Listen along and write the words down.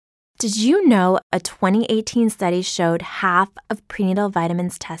Did you know a 2018 study showed half of prenatal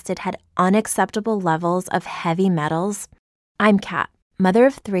vitamins tested had unacceptable levels of heavy metals? I'm Kat, mother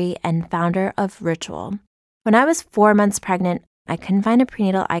of 3 and founder of Ritual. When I was 4 months pregnant, I couldn't find a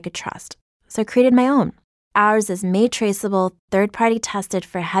prenatal I could trust, so I created my own. Ours is made traceable, third-party tested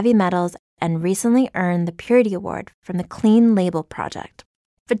for heavy metals, and recently earned the Purity Award from the Clean Label Project.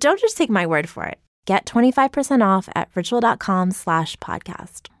 But don't just take my word for it. Get 25% off at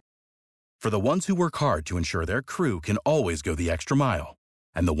ritual.com/podcast. For the ones who work hard to ensure their crew can always go the extra mile,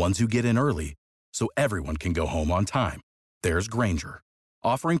 and the ones who get in early so everyone can go home on time, there's Grainger,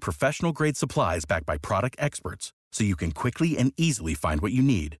 offering professional-grade supplies backed by product experts so you can quickly and easily find what you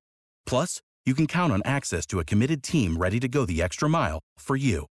need. Plus, you can count on access to a committed team ready to go the extra mile for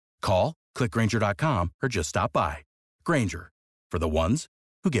you. Call, click Grainger.com, or just stop by. Grainger, for the ones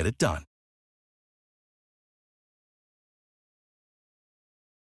who get it done.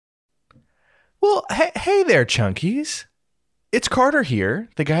 Well, hey there, Chunkies. It's Carter here,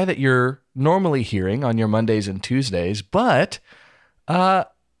 the guy that you're normally hearing on your Mondays and Tuesdays, but you're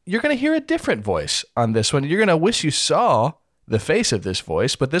going to hear a different voice on this one. You're going to wish you saw the face of this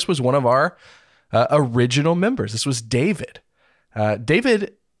voice, but this was one of our original members. This was David.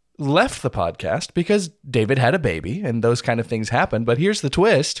 David left the podcast because David had a baby, and those kind of things happen, but here's the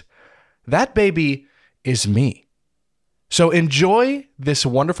twist. That baby is me. So enjoy this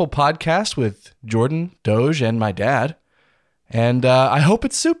wonderful podcast with Jordan, Doge, and my dad. And I hope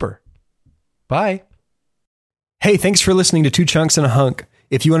it's super. Bye. Hey, thanks for listening to Two Chunks and a Hunk.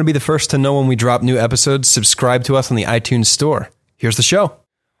 If you want to be the first to know when we drop new episodes, subscribe to us on the iTunes Store. Here's the show.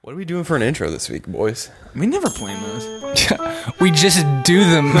 What are we doing for an intro this week, boys? We never plan those. We just do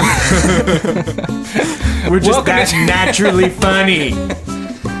them. We're just that naturally funny.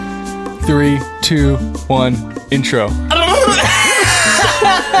 3, 2, 1, intro.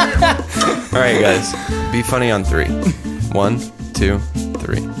 All right, guys. Be funny on 3. 1, 2,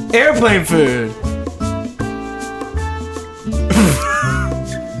 3. Airplane food.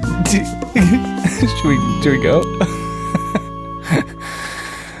 Should we go?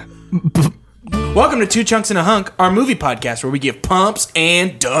 Welcome to Two Chunks and a Hunk, our movie podcast where we give pumps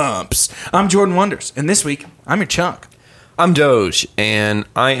and dumps. I'm Jordan Wonders, and this week, I'm your chunk. I'm Doge, and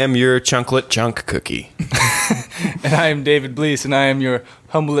I am your chunklet chunk cookie. And I am David Blease, and I am your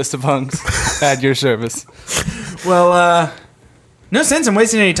humblest of hunks at your service. Well, no sense in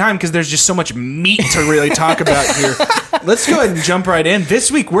wasting any time because there's just so much meat to really talk about here. Let's go ahead and jump right in.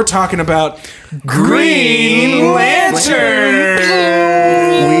 This week, we're talking about Green Lantern.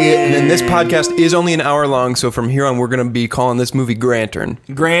 And this podcast is only an hour long, so from here on, we're going to be calling this movie Grantern.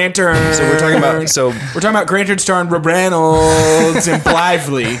 Grantern. So we're talking about Grantern starring Reynolds and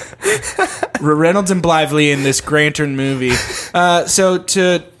Blively. Reynolds and Blively in this Grantern movie. So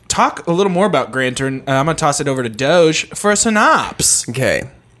to talk a little more about Grantern, I'm going to toss it over to Doge for a synopsis. Okay.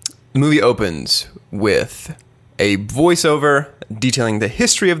 The movie opens with a voiceover detailing the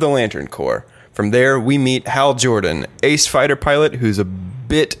history of the Lantern Corps. From there, we meet Hal Jordan, ace fighter pilot who's a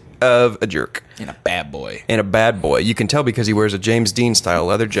bit of a jerk. And a bad boy. You can tell because he wears a James Dean-style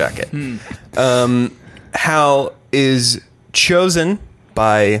leather jacket. Hal is chosen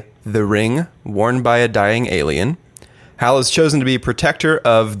by the ring worn by a dying alien. Hal is chosen to be protector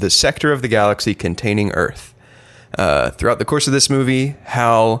of the sector of the galaxy containing Earth. Throughout the course of this movie,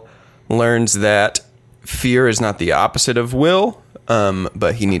 Hal learns that fear is not the opposite of will,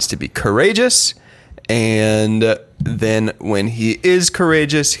 but he needs to be courageous. And then when he is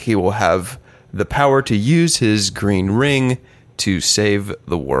courageous, he will have the power to use his green ring to save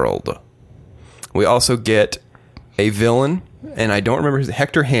the world. We also get a villain, and I don't remember his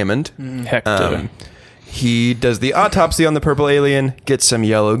Hector Hammond. Hector. He does the autopsy on the purple alien, gets some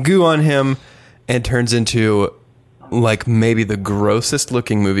yellow goo on him, and turns into like maybe the grossest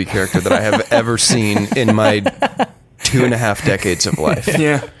looking movie character that I have ever seen in my 2.5 decades of life.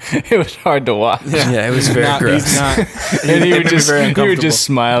 Yeah. It was hard to watch. Yeah, it was very gross. And he would just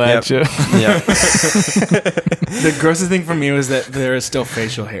smile at you. Yeah. The grossest thing for me was that there is still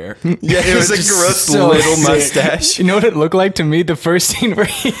facial hair. Yeah, it was a gross little mustache. You know what it looked like to me? The first scene where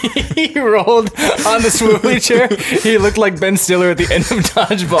he rolled on the swivelly chair, he looked like Ben Stiller at the end of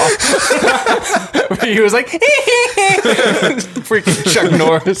Dodgeball. Where he was like, freaking Chuck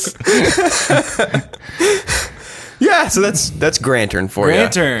Norris. Yeah, so that's Grantern for you.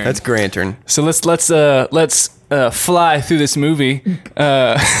 Grantern. That's Grantern. So let's fly through this movie.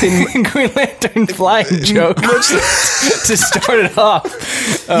 Green Lantern flying joke to start it off.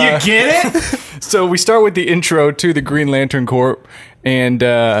 You get it? So we start with the intro to the Green Lantern Corps and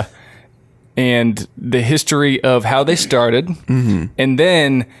the history of how they started, and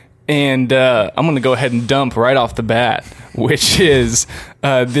then And I'm going to go ahead and dump right off the bat, which is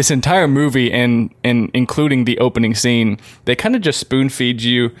this entire movie and including the opening scene. They kind of just spoon feed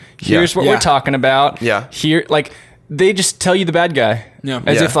you. Here's what we're talking about. Yeah. Here, like, they just tell you the bad guy. Yeah.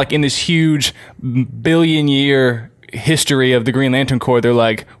 As Yeah. if, like, in this huge billion-year history of the Green Lantern Corps, they're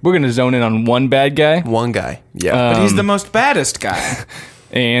like, we're going to zone in on one bad guy. One guy. Yeah. But he's the most baddest guy.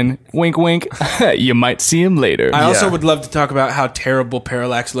 And wink, wink, you might see him later. I also Yeah. would love to talk about how terrible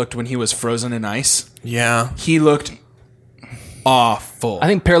Parallax looked when he was frozen in ice. yeah. He looked awful. I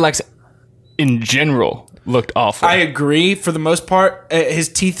think Parallax, in general, looked awful. I agree for the most part. His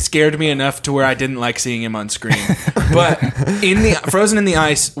teeth scared me enough to where I didn't like seeing him on screen. But in the frozen in the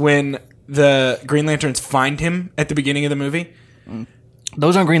ice, when the Green Lanterns find him at the beginning of the movie,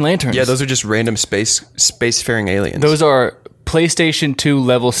 Those aren't Green Lanterns. Yeah, those are just random spacefaring aliens. Those are PlayStation 2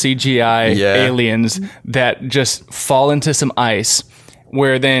 level CGI Yeah. aliens that just fall into some ice,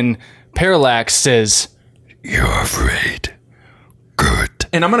 where then Parallax says, "You're afraid. Good."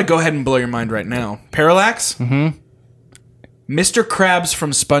 and I'm going to go ahead and blow your mind right now. Parallax, Mr. Krabs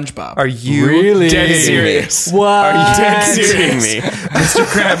from SpongeBob. Are you Really? Dead serious. What? Are you Dead kidding serious. me? Mr.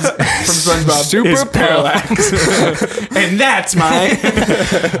 Krabs from SpongeBob Super is Parallax, and that's my.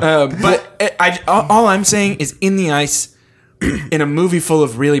 But all I'm saying is, in the ice, in a movie full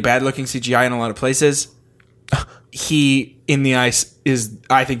of really bad looking CGI in a lot of places, he in the ice is,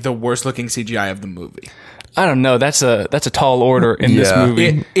 I think, the worst looking CGI of the movie. I don't know. That's a tall order in this Yeah.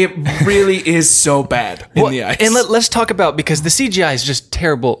 movie. It really is so bad in the ice. And let's talk about, because the CGI is just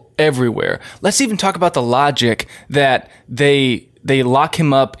terrible everywhere. Let's even talk about the logic that they lock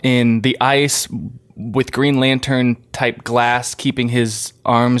him up in the ice with Green Lantern type glass, keeping his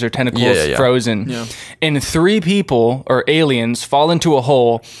arms or tentacles Yeah. frozen. Yeah. And 3 people or aliens fall into a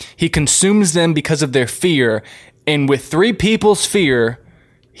hole. He consumes them because of their fear. And with 3 people's fear,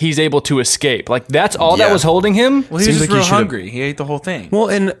 he's able to escape. Like, that's all that Yeah. was holding him. well, he was Seems just like you real should've- hungry. He ate the whole thing. Well,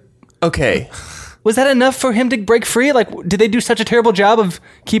 and okay, Was that enough for him to break free? Like, did they do such a terrible job of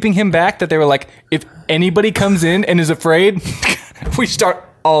keeping him back that they were like, if anybody comes in and is afraid, we start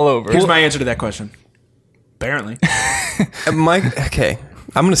all over? Here's my answer to that question. Apparently. okay,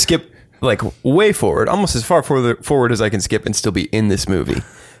 I'm gonna skip like way forward, almost as far forward as I can skip and still be in this movie.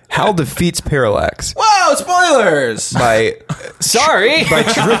 Hal defeats Parallax Whoa, spoilers! by Sorry.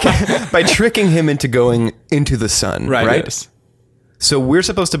 by tricking him into going into the sun. Right. Yes. So we're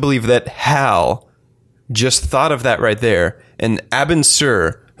supposed to believe that Hal just thought of that right there, and Abin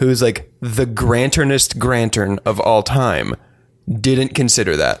Sur, who's like the granternest grantern of all time, didn't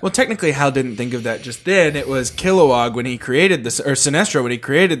consider that. Well, technically, Hal didn't think of that just then. It was Kilowog when he created this, or Sinestro when he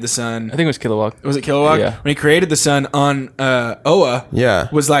created the sun. I think it was Kilowog. Was it Kilowog? Yeah. When he created the sun on Oa, Yeah.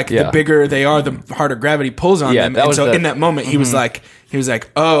 was like Yeah. the bigger they are, the harder gravity pulls on Yeah, them. that And was so the- in that moment, he was like,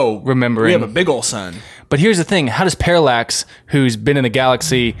 oh, Remembering. we have a big old sun. But here's the thing. How does Parallax, who's been in the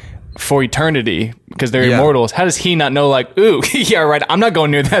galaxy for eternity, because they're Yeah. immortals, how does he not know, like, ooh, yeah, right, I'm not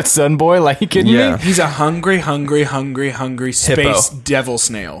going near that sun, boy. Like, you kidding Yeah. me? He's a hungry space devil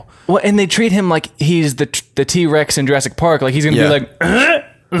snail. Well, and they treat him like he's the T-Rex in Jurassic Park. Like, he's going to Yeah. be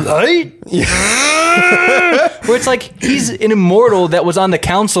like, light? Where it's like, he's an immortal that was on the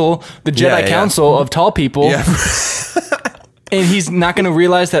council, the Jedi Yeah. Council of tall people. Yeah. And he's not going to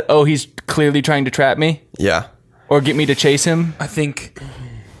realize that, oh, he's clearly trying to trap me Yeah. or get me to chase him. I think,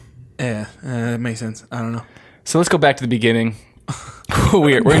 that makes sense. I don't know. So let's go back to the beginning.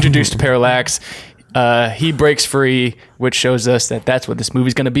 We're introduced to Parallax. He breaks free, which shows us that that's what this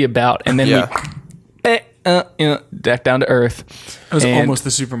movie's going to be about. And then we back down to Earth. It was almost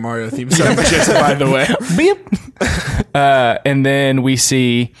the Super Mario theme song, just by the way. Beep. And then we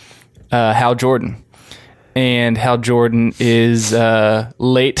see Hal Jordan. And Hal Jordan is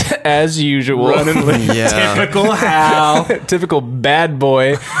late as usual. Running late. Yeah. Typical Hal. Typical bad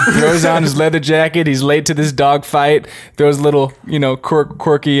boy. Throws on his leather jacket. He's late to this dog fight. Throws little,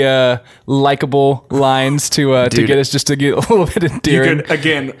 quirky, likable lines to get us just to get a little bit You endearing. could,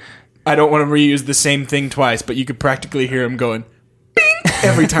 again, I don't want to reuse the same thing twice, but you could practically hear him going, bing,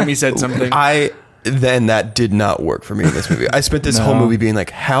 every time he said something. Then that did not work for me in this movie. I spent this whole movie being like,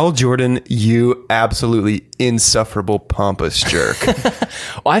 Hal Jordan, you absolutely insufferable pompous jerk.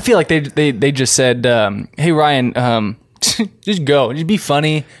 Well, I feel like they just said, "Hey Ryan, just go, just be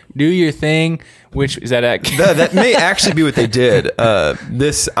funny, do your thing." Which is that? That may actually be what they did. I'm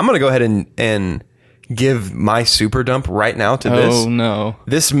going to go ahead and give my super dump right now to this. Oh no!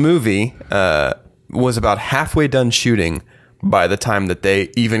 This movie was about halfway done shooting by the time that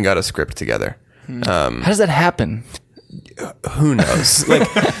they even got a script together. How does that happen? Who knows? Like,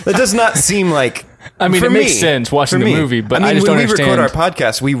 that does not seem like I mean, For it makes me. sense watching For the me. movie, but I mean, I just when don't we understand. record our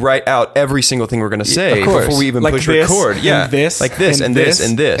podcast, we write out every single thing we're going to say Of course. before we even Like push this, record. Yeah, and this, like this, and and this, this,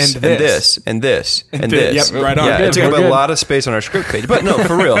 and this, and and this. this, and this, and this. this. Yep, right on. Yeah, Good, it took we're up a good. lot of space on our script page, but no,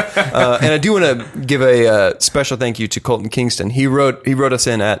 for real. And I do want to give a special thank you to Colton Kingston. He wrote us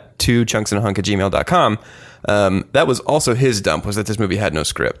in at 2chunksandahunk@gmail.com. That was also his dump, was that this movie had no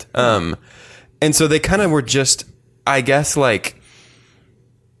script. And so they kind of were just, I guess, like,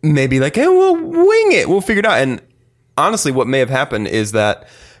 maybe like, hey, we'll wing it. We'll figure it out. And honestly, what may have happened is that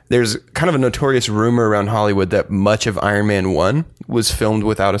there's kind of a notorious rumor around Hollywood that much of Iron Man 1 was filmed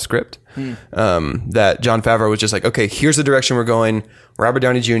without a script. That Jon Favreau was just like, okay, here's the direction we're going. Robert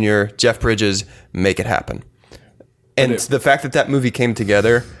Downey Jr., Jeff Bridges, make it happen. And the fact that that movie came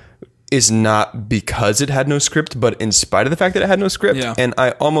together is not because it had no script, but in spite of the fact that it had no script. Yeah. And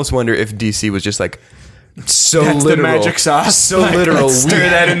I almost wonder if DC was just like, so That's literal. the magic sauce. So Like, literal. let's stir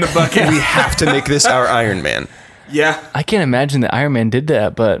that in the bucket. We have to make this our Iron Man. Yeah. I can't imagine that Iron Man did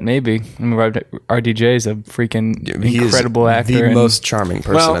that, but maybe. I mean, RDJ is a freaking He is incredible actor. the and- most charming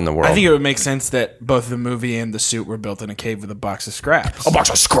person in the world. I think it would make sense that both the movie and the suit were built in a cave with a box of scraps. box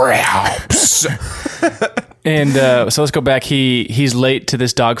of scraps. And so let's go back. He's late to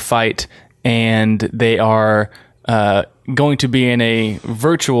this dog fight, and they are going to be in a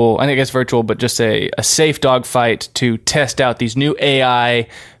virtual, I guess virtual, but just a safe dog fight to test out these new AI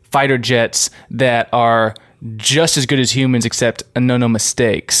fighter jets that are just as good as humans, except no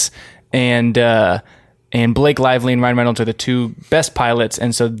mistakes. And Blake Lively and Ryan Reynolds are the two best pilots,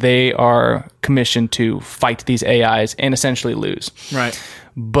 and so they are commissioned to fight these AIs and essentially lose. Right.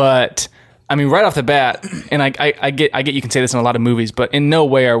 But I mean, right off the bat, and I get you can say this in a lot of movies, but in no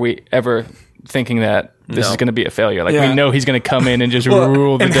way are we ever thinking that this is going to be a failure. Like, Yeah. we know he's going to come in and just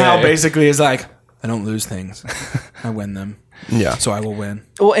rule the and day. Hal basically is like, I don't lose things. I win them. Yeah. So I will win.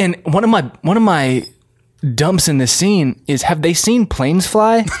 Well, and one of my dumps in this scene is, have they seen planes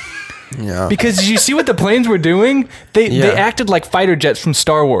fly? Yeah. Because did you see what the planes were doing? They Yeah. acted like fighter jets from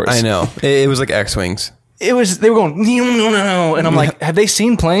Star Wars. I know. It was like X-Wings. They were going, no, and I'm like, have they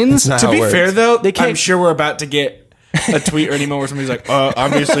seen planes? not To how it be works. fair, though, They can't- I'm sure we're about to get a tweet or an email where somebody's like,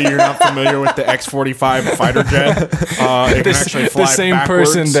 obviously you're not familiar with the X-45 fighter jet. It can actually fly The same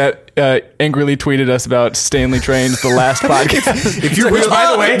backwards. person that angrily tweeted us about Stanley Trains the last podcast. If you're Which, by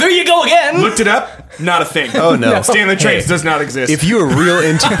the way, there you go again. looked it up, not a thing. Oh, no. Stanley Trains does not exist. If you are real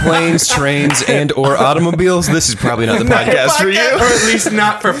into planes, trains, and or automobiles, this is probably not the podcast for or you. at least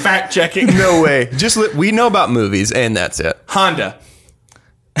not for fact checking. No way. Just we know about movies, and that's it. Honda.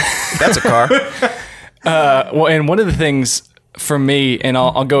 That's a car. Well, and one of the things for me, and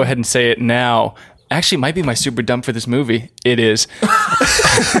I'll go ahead and say it now, actually might be my super dump for this movie. It is.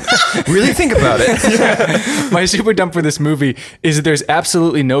 Really think about it. My super dump for this movie is that there's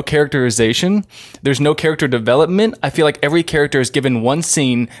absolutely no characterization. There's no character development. I feel like every character is given one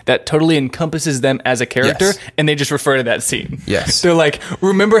scene that totally encompasses them as a character, Yes. and they just refer to that scene. Yes. They're like,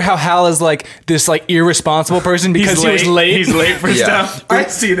 remember how Hal is like this like irresponsible person because he was late? He's late for Yeah. stuff. I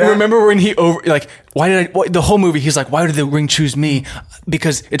see that. Remember when he the whole movie he's like, why did the ring choose me?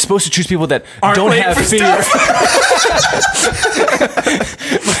 Because it's supposed to choose people that Aren't don't late have for fear.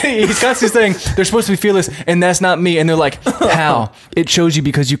 But he's constantly saying they're supposed to be fearless, and that's not me. And they're like, Hal, it chose you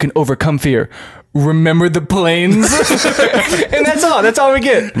because you can overcome fear. Remember the planes? And that's all. That's all we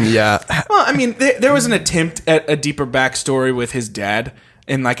get. Yeah. Well, I mean, there was an attempt at a deeper backstory with his dad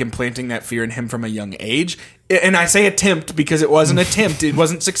and like implanting that fear in him from a young age. And I say attempt because it was an attempt. It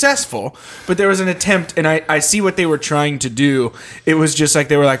wasn't successful, but there was an attempt, and I see what they were trying to do. It was just like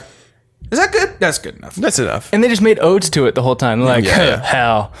they were like, is that good? That's good enough. That's enough. And they just made odes to it the whole time. They're like, Yeah.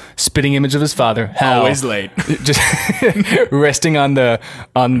 Hal, spitting image of his father. Hal, Always late. just resting on the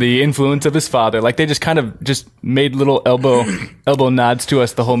influence of his father. Like they just kind of just made little elbow nods to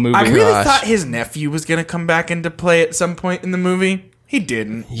us the whole movie. I really Gosh. thought his nephew was going to come back into play at some point in the movie. He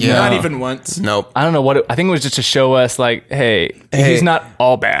didn't. Yeah. Not even once. Nope. I don't know what I think it was just to show us like, hey, Hey. he's not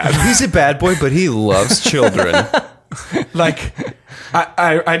all bad. He's a bad boy, but he loves children. Like,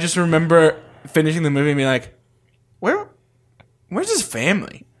 I just remember finishing the movie and being like, where's his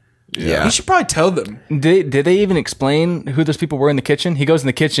family? Yeah. He should probably tell them. Did they even explain who those people were in the kitchen? He goes in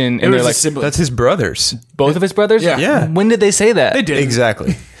the kitchen It and was they're a like, sibling. That's his brothers. both of his brothers? Yeah. Yeah. When did they say that? They did.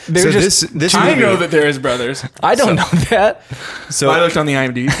 Exactly. They so were just- this I movie, know that they're his brothers. I don't know that. so I looked on the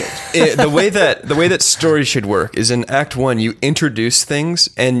IMDb page. the way that stories should work is in Act 1 you introduce things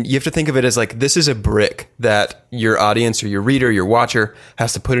and you have to think of it as like this is a brick that your audience or your reader, your watcher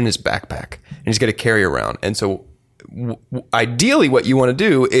has to put in his backpack and he's got to carry around. And so ideally what you want to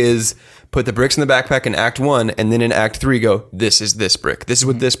do is put the bricks in the backpack in Act 1, and then in Act 3 go, this is this brick. This is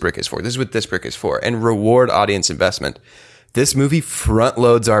what this brick is for. This is what this brick is for. And reward audience investment. This movie front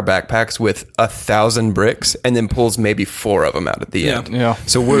loads our backpacks with 1,000 bricks and then pulls maybe 4 of them out at the end. Yeah.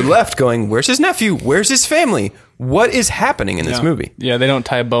 So we're left going, where's his nephew? Where's his family? What is happening in this movie? Yeah, they don't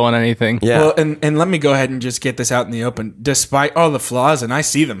tie a bow on anything. Yeah. Well, and let me go ahead and just get this out in the open. Despite all the flaws, and I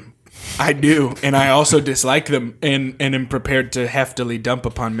see them, I do, and I also dislike them, and am prepared to heftily dump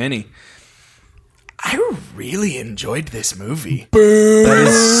upon many. I really enjoyed this movie. That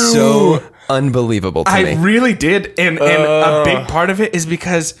is so unbelievable to me. I really did, and a big part of it is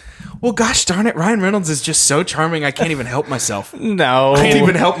because, well, gosh darn it, Ryan Reynolds is just so charming. I can't even help myself. No. I can't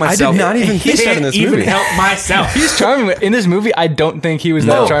even help myself. I did not even think that in this Can't movie. even help myself. He's charming. In this movie, I don't think he was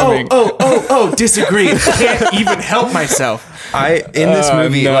that charming. Disagree. Can't even help myself. In this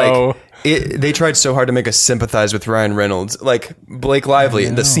movie, no. like, they tried so hard to make us sympathize with Ryan Reynolds. Like, Blake Lively,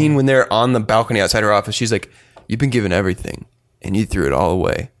 the scene when they're on the balcony outside her office, she's like, you've been given everything, and you threw it all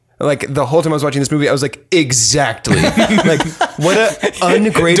away. Like, the whole time I was watching this movie, I was like, exactly. Like, what an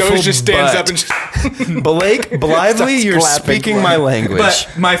ungrateful Doge just stands butt. up and Blake Lively, Starts you're clapping. speaking my language. But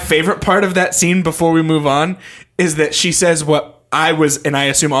my favorite part of that scene before we move on is that she says what I was, and I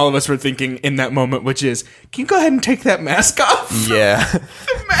assume all of us were thinking in that moment, which is, can you go ahead and take that mask off? yeah.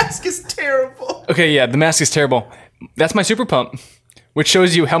 The mask is terrible. Okay, yeah, the mask is terrible. That's my super pump, which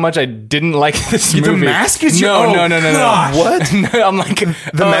shows you how much I didn't like this The movie. mask is no, your... no, no, no, no. gosh. What? No, I'm like,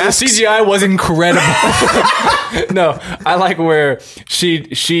 the mask? CGI was incredible. No, I like where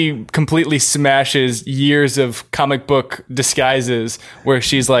she completely smashes years of comic book disguises, where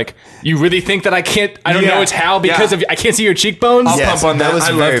she's like, you really think that I don't Yeah. know it's Hal because Yeah. of I can't see your cheekbones? I'll Yes, pump on that. was I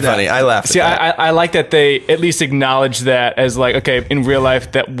loved very that. funny. I laughed See, at that. I like that they at least acknowledge that as like, okay, in real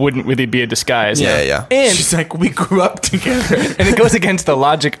life, that wouldn't really be a disguise. Yeah. And She's like, we grew up together. and it goes against the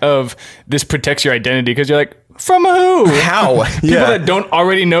logic of this protects your identity because you're like, from who? How? People Yeah. that don't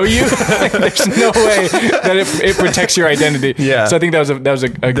already know you. Like, there's no way that it protects your identity. Yeah. So I think that was a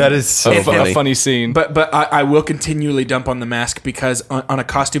That is so a funny. funny scene. But I will continually dump on the mask because on a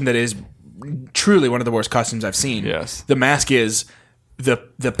costume that is truly one of the worst costumes I've seen. Yes. The mask is the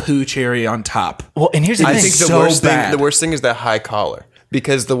poo cherry on top. well, and here's the I thing. think so bad. the worst thing is that high collar.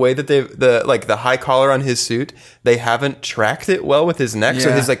 Because the way that the high collar on his suit, they haven't tracked it well with his neck, so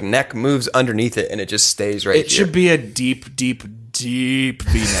Yeah. his like neck moves underneath it and it just stays right It here. should be a deep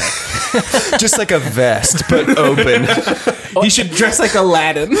V-neck. just like a vest, but open. He should dress like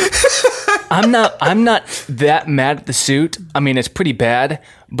Aladdin. I'm not that mad at the suit. I mean, it's pretty bad.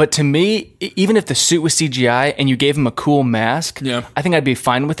 But to me, even if the suit was CGI and you gave him a cool mask, Yeah. I think I'd be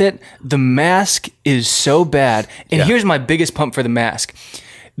fine with it. The mask is so bad. And here's my biggest pump for the mask.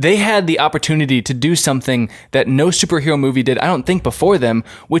 They had the opportunity to do something that no superhero movie did, I don't think, before them,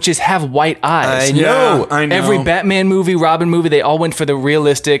 which is have white eyes. I know. I know. Every Batman movie, Robin movie, they all went for the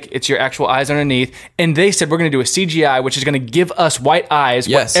realistic, it's your actual eyes underneath. And they said, we're going to do a CGI, which is going to give us white eyes,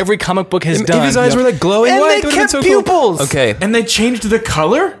 Yes. what every comic book has If done. his eyes were like glowing And white, they that would've been kept so cool. pupils. Okay. And they changed the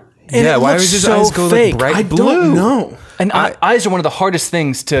color? And yeah, it why looks was his so eyes go fake. like bright I blue? don't know. And eyes are one of the hardest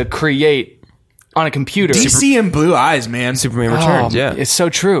things to create on a computer. DC and blue eyes, man. Superman Returns, yeah. It's so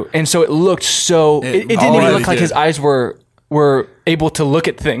true. And so it looked so... It didn't already even look like did. his eyes were able to look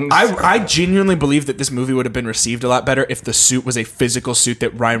at things. I genuinely believe that this movie would have been received a lot better if the suit was a physical suit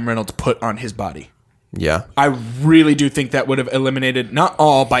that Ryan Reynolds put on his body. Yeah. I really do think that would have eliminated, not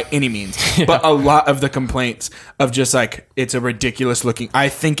all by any means, but a lot of the complaints of just like, it's a ridiculous looking. I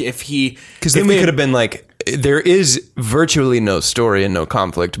think if he... Because then we could have been like, there is virtually no story and no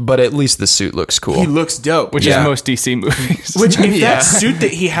conflict, but at least the suit looks cool. He looks dope. which Yeah. is most DC movies. Which, if Yeah. that suit that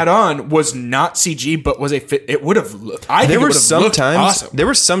he had on was not CG, but was a fit, it would have looked. I think There it were would have some looked times. awesome. There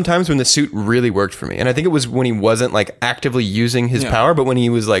were some times when the suit really worked for me, and I think it was when he wasn't like actively using his power, but when he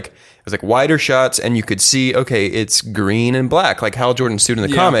was like, it was like wider shots, and you could see, okay, it's green and black, like Hal Jordan's suit in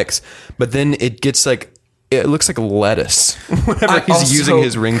the comics. But then it gets like, it looks like lettuce whenever he's Also, using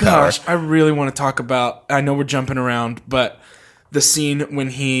his ring power. gosh, I really want to talk about. I know we're jumping around, but the scene when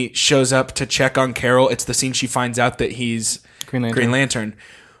he shows up to check on Carol, it's the scene she finds out that he's Green Lantern.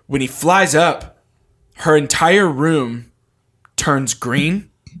 When he flies up, her entire room turns green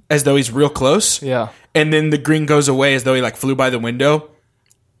as though he's real close. Yeah. And then the green goes away as though he like flew by the window.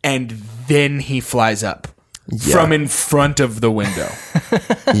 And then he flies up from in front of the window.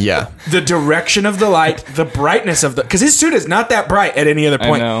 Yeah. The direction of the light, the brightness of the... Because his suit is not that bright at any other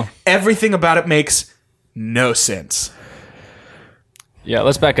point. know. Everything about it makes no sense. Yeah,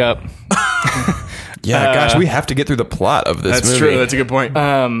 let's back up. Yeah, gosh, we have to get through the plot of this That's movie. true. That's a good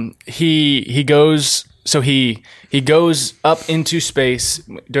point. He goes so he goes up into space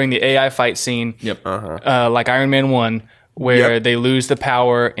during the AI fight scene. Yep. Like Iron Man 1, where they lose the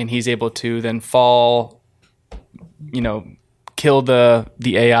power and he's able to then fall, kill the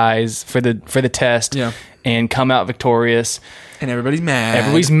AIs for the test and come out victorious. And everybody's mad.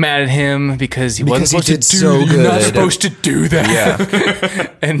 Everybody's mad at him because he wasn't supposed he to did do so You're not good. supposed to do that. Yeah.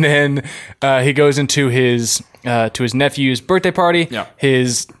 And then he goes into his nephew's birthday party. Yeah.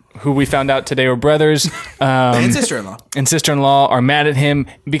 Who we found out today were brothers. And sister-in-law. And sister-in-law are mad at him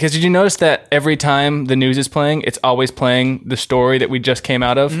because did you notice that every time the news is playing, it's always playing the story that we just came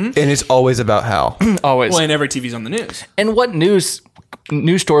out of? And it's always about Hal. Always. Well, and every TV's on the news. And what news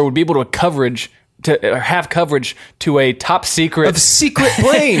story would be able to have coverage to a top secret Of secret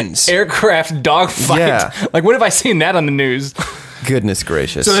planes. aircraft dogfight? Yeah. Like, when have I seen that on the news? Goodness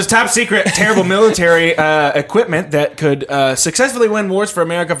gracious. So there's top secret, terrible military equipment that could successfully win wars for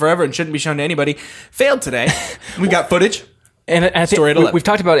America forever and shouldn't be shown to anybody. Failed today. We got footage. And I think Story at 11. we've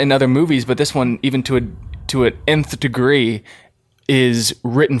talked about it in other movies, but this one, even to an nth degree, is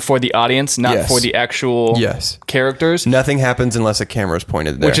written for the audience, not Yes. for the actual Yes. characters. Nothing happens unless a camera's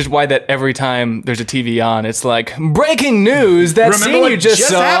pointed there. Which is why that every time there's a TV on, it's like, breaking news, that Remember scene what you just just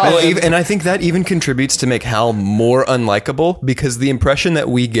saw. happened? Well, and I think that even contributes to make Hal more unlikable because the impression that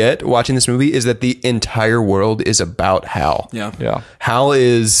we get watching this movie is that the entire world is about Hal. Yeah. Hal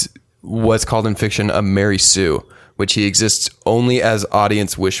is what's called in fiction a Mary Sue, which he exists only as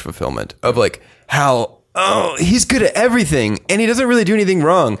audience wish fulfillment of like, Hal, oh, he's good at everything and he doesn't really do anything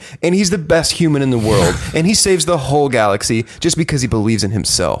wrong and he's the best human in the world and he saves the whole galaxy just because he believes in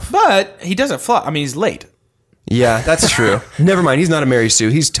himself. But he doesn't flop. I mean, he's late. Yeah, that's true. Never mind, he's not a Mary Sue.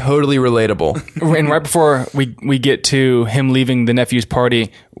 He's totally relatable. And right before we get to him leaving the nephew's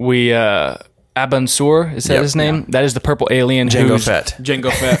party, Abansur, is that Yep. his name? That is the purple alien. Jango who's- Fett.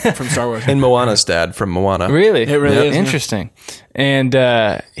 Jango Fett from Star Wars. And Moana's dad from Moana. Really? It really is, yeah. Interesting. And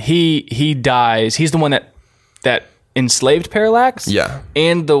he dies. He's the one that enslaved Parallax. Yeah.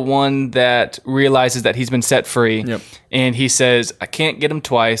 And the one that realizes that he's been set free. Yep. And he says, I can't get him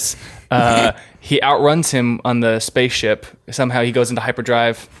twice. He outruns him on the spaceship. Somehow he goes into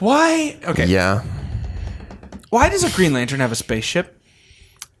hyperdrive. Why? Okay. Yeah. Why does a Green Lantern have a spaceship?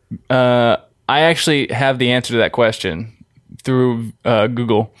 I actually have the answer to that question through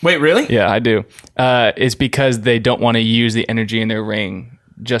Google. Wait, really? Yeah, I do. It's because they don't want to use the energy in their ring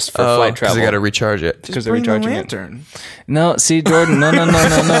just for flight Because travel. they got to recharge it. because they're Bring the recharging it. lantern. No, see, Jordan, no.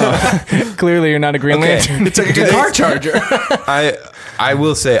 Clearly, you're not a Green Lantern. It's like a car charger. I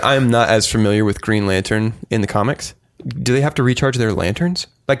will say I am not as familiar with Green Lantern in the comics. Do they have to recharge their lanterns?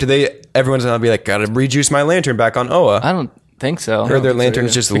 Like, do they? Everyone's gonna be like, gotta rejuice my lantern back on Oa, I don't think so. or their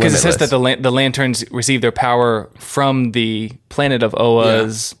lantern's just Because it says that limitless? the lanterns receive their power from the planet of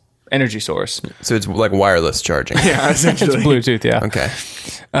Oa's energy source. So it's like wireless charging. Yeah, It's essentially. Bluetooth, yeah.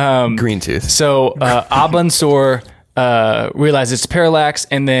 Okay. Green tooth. So Abansor realizes it's Parallax,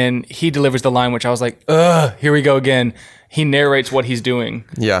 and then he delivers the line, which I was like, ugh, here we go again. He narrates what he's doing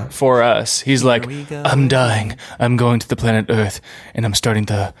Yeah. for us. He's like, I'm dying. I'm going to the planet Earth, and I'm starting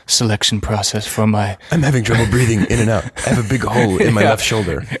the selection process for my... I'm having trouble breathing in and out. I have a big hole in my Yeah. left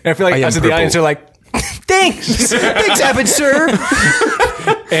shoulder. And I feel like am us at the purple. audience are like, thanks. Thanks, Abbott, sir.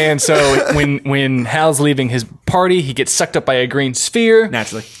 And so when Hal's leaving his party, he gets sucked up by a green sphere.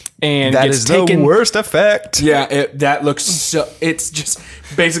 Naturally. And That gets is taken. the worst effect. Yeah, that looks so... It's just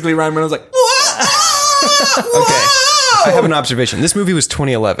basically Ryan Reynolds like... Okay. I have an observation. This movie was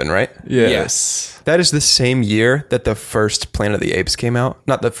 2011, right? Yes. That is the same year that the first Planet of the Apes came out.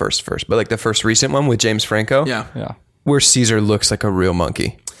 Not the first, but like the first recent one with James Franco. Yeah. Yeah. Where Caesar looks like a real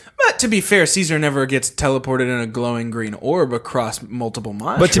monkey. But to be fair, Caesar never gets teleported in a glowing green orb across multiple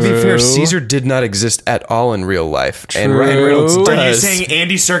miles. But to be fair, True. Caesar did not exist at all in real life. And Ryan Reynolds True. does. Are you saying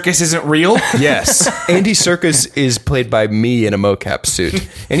Andy Serkis isn't real? Yes. Andy Serkis is played by me in a mocap suit.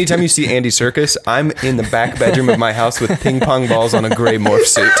 Anytime you see Andy Serkis, I'm in the back bedroom of my house with ping pong balls on a gray morph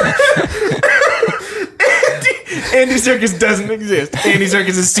suit. Andy Serkis doesn't exist. Andy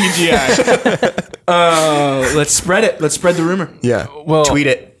Serkis is CGI. Let's spread it. Let's spread the rumor. Yeah. Well, Tweet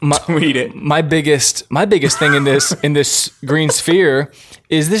it. Tweet it. My biggest thing in this green sphere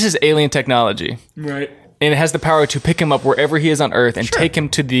is this is alien technology. Right. And it has the power to pick him up wherever he is on Earth and take him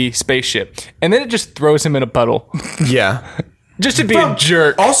to the spaceship. And then it just throws him in a puddle. Yeah. Just to be a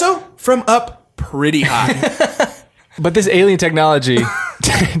jerk. Also, from up pretty high. But this alien technology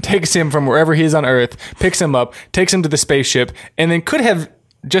takes him from wherever he is on Earth, picks him up, takes him to the spaceship, and then could have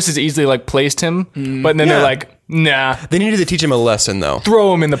just as easily like placed him. But then they're Yeah. like, nah, They needed to teach him a lesson, though.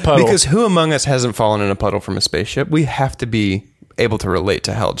 throw him in the puddle. Because who among us hasn't fallen in a puddle from a spaceship? We have to be able to relate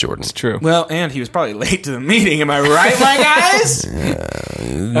to Hal Jordan. It's True. Well, and he was probably late to the meeting. Am I right, my guys?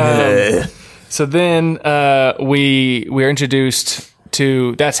 So then we're introduced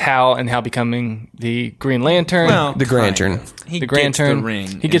to that's Hal and Hal becoming the Green Lantern. Well, The Grantern. He the gets Grantern. the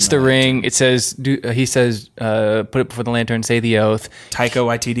ring. He gets the ring. It says he says put it before the lantern, say the oath. Taika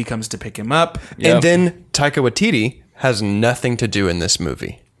Waititi comes to pick him up. Yep. And then Taika Waititi has nothing to do in this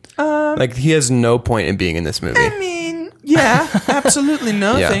movie. Like, he has no point in being in this movie. I mean, yeah, absolutely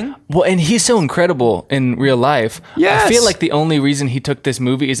nothing. Well, and he's so incredible in real life. Yes. I feel like the only reason he took this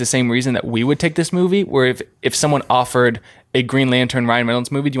movie is the same reason that we would take this movie, where if someone offered a Green Lantern Ryan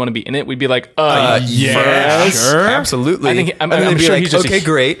Reynolds movie, do you want to be in it? We'd be like, yes. Sure. Absolutely. I think- I'm and they'd be sure like, he's just a- okay,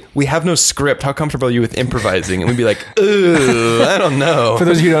 great. We have no script. How comfortable are you with improvising? And we'd be like, ooh, I don't know. For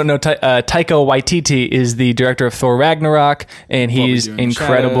those of you who don't know, Taika Waititi is the director of Thor Ragnarok, and he's Do in the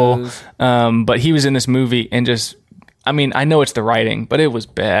incredible. Shadows. But he was in this movie and just, I mean, I know it's the writing, but it was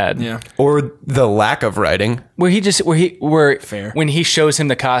bad. Yeah. Or the lack of writing. Where Fair. when he shows him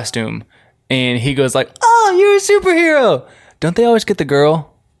the costume and he goes like, "Oh, you're a superhero." Don't they always get the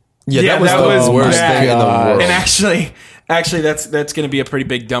girl? Yeah, that was the worst thing in the world. And actually, that's going to be a pretty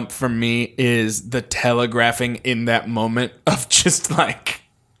big dump from me, is the telegraphing in that moment of just like,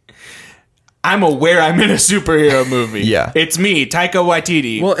 I'm aware I'm in a superhero movie. Yeah. It's me, Taika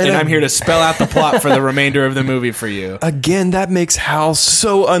Waititi, Well, and and I'm here to spell out the plot for the remainder of the movie for you. Again, that makes Hal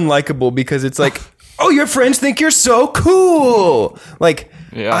so unlikable because it's like, oh, your friends think you're so cool. Like,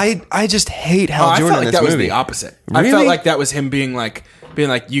 Yeah. I just hate Hal I Jordan felt in like this that was movie. the opposite. I Really? felt like that was him being like,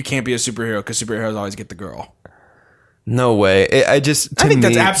 you can't be a superhero because superheroes always get the girl. No way. I think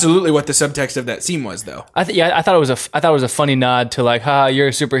that's absolutely what the subtext of that scene was, though. I thought it was a funny nod to like, you're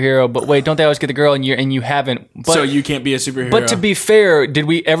a superhero, but wait, don't they always get the girl and you haven't? But, So you can't be a superhero. But to be fair, did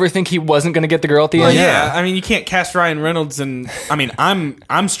we ever think he wasn't going to get the girl at the Well, end? yeah. I mean, you can't cast Ryan Reynolds, and I mean,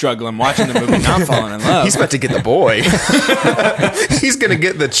 I'm struggling watching the movie, not falling in love. He's about to get the boy. He's going to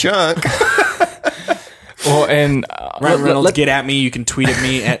get the chunk. Well, and Ryan Reynolds, get at me. You can tweet at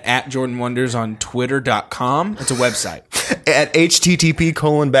me at Jordan Wonders on twitter.com. It's a website. At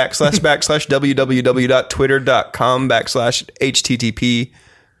http://www.twitter.com/http.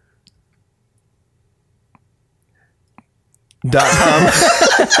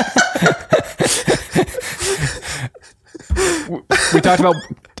 we talked about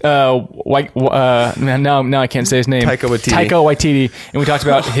now I can't say his name. Taika Waititi, and we talked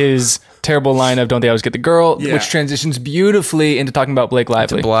about his terrible line of "Don't they always get the girl," Yeah. which transitions beautifully into talking about Blake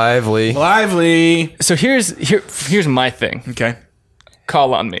Lively. Lively. So here's my thing. Okay.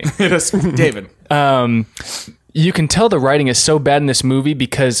 Call on me. Hit us, David. You can tell the writing is so bad in this movie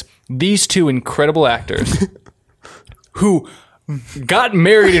because these two incredible actors who got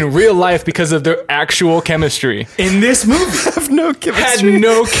married in real life because of their actual chemistry In this movie. Have no had chemistry.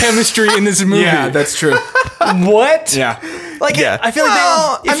 no chemistry in this movie. Yeah, that's true. What? Yeah. Like, Yeah. I feel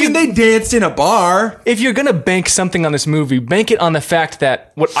like They danced in a bar. if you're gonna bank something on this movie, bank it on the fact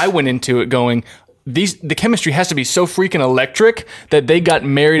that what I went into it going, the chemistry has to be so freaking electric that they got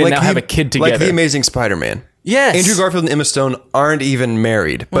married and now have a kid together. Like The Amazing Spider-Man. Yes. Andrew Garfield and Emma Stone aren't even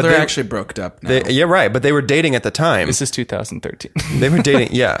married. Well, but they're actually broke up now. yeah, right. But they were dating at the time. This is 2013. They were dating.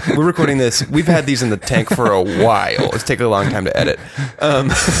 Yeah, we're recording this. We've had these in the tank for a while. It's taken a long time to edit.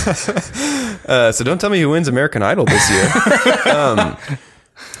 So don't tell me who wins American Idol this year.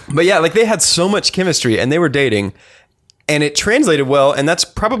 But yeah, like they had so much chemistry and they were dating. And it translated well, and that's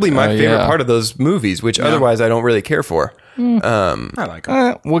probably my favorite yeah. part of those movies, which otherwise I don't really care for. I like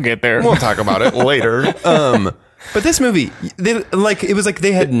them. We'll get there. We'll talk about it later. But this movie, it was like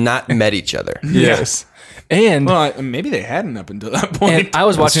they had not met each other. Yes. And Well, maybe they hadn't up until that point. and I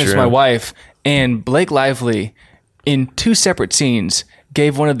was watching this with true. my wife, and Blake Lively, in 2 separate scenes,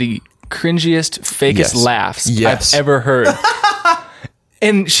 gave one of the cringiest, fakest Yes. laughs Yes. I've ever heard.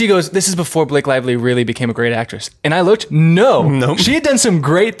 And she goes, "This is before Blake Lively really became a great actress." And I looked, no. She had done some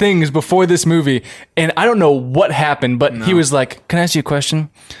great things before this movie, and I don't know what happened, but he was like, "Can I ask you a question?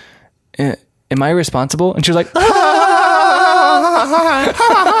 Am I responsible?" And she was like,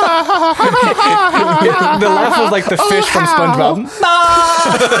 the laugh was like the fish from SpongeBob.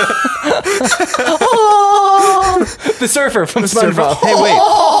 The surfer from SpongeBob. Hey, wait.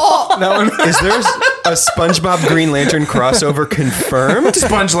 Is there a SpongeBob Green Lantern crossover confirmed?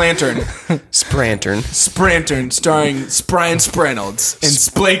 Sponge Lantern. Sprantern. Sprantern, starring Brian Sprennolds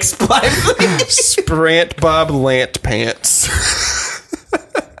and Blake Lively. Sprant Bob Lant Pants.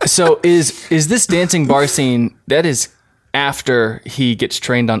 So is this dancing bar scene that is after he gets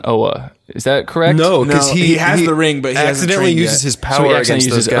trained on Oa? Is that correct? No, because No, he has the ring, but he hasn't accidentally trained uses yet. his So power he actually against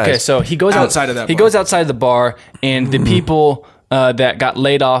uses those it. guys. Okay, so he goes Outside of that He bar. goes outside of the bar, and the people that got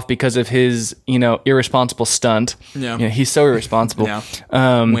laid off because of his, irresponsible stunt. Yeah. He's so irresponsible.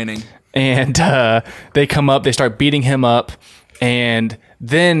 Yeah. Winning. And they come up, they start beating him up, and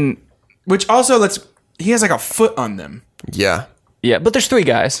then Which also he has like a foot on them. Yeah. yeah, but there's 3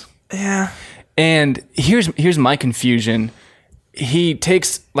 guys. Yeah. And here's my confusion. He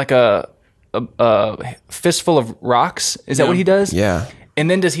takes like a fistful of rocks. Is that what he does? Yeah. And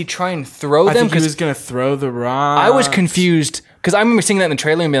then does he try and throw I them? think he was going to throw the rock. I was confused because I remember seeing that in the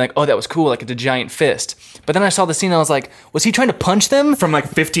trailer and being like, "Oh, that was cool, like it's a giant fist." But then I saw the scene and I was like, "Was he trying to punch them?" From like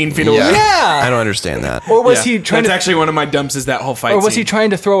 15 feet away. Yeah. I don't understand that. Or was he trying That's to? actually one of my dumps is that whole fight Or was scene. he trying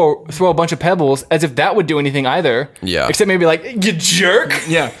to throw a bunch of pebbles as if that would do anything either? Yeah. Except maybe like, "You jerk."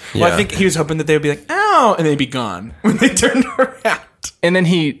 Yeah. Well, Yeah. I think he was hoping that they would be like, ow, and they'd be gone when they turned around. And then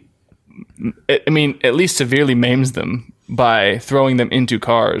he, at least severely maims them by throwing them into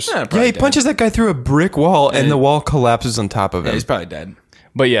cars. Yeah, he punches that guy through a brick wall, and the wall collapses on top of him. He's probably dead.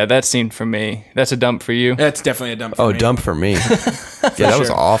 But yeah, that scene for me, that's a dump for you. That's definitely a dump for me. Dump for me. Yeah, that was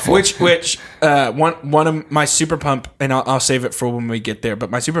awful. Which one of my super pump, and I'll save it for when we get there, but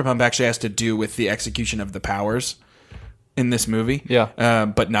my super pump actually has to do with the execution of the powers in this movie. Yeah.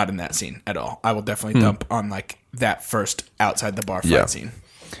 But not in that scene at all. I will definitely dump on like that first outside the bar fight scene.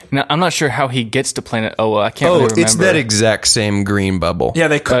 Now, I'm not sure how he gets to Planet Oa. I can't really remember. It's that exact same green bubble. Yeah,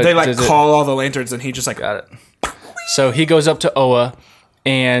 they does it- call all the lanterns, and he just like Got it. So he goes up to Oa,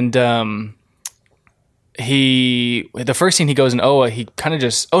 and the first scene he goes in Oa, he kind of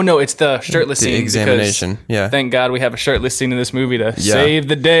just, oh no, it's the shirtless The scene. because examination, yeah. Thank God we have a shirtless scene in this movie to save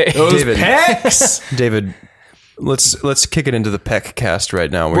the day. David, pecs. David, let's kick it into the Peck cast right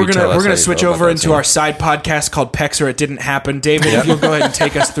now. We're gonna switch over into our side podcast called Pecs or It Didn't Happen. David, if you'll go ahead and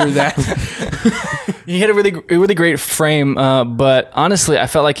take us through that. He had a really great frame, but honestly, I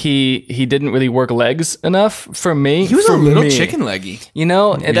felt like he didn't really work legs enough for me. He was For a little me. chicken leggy. You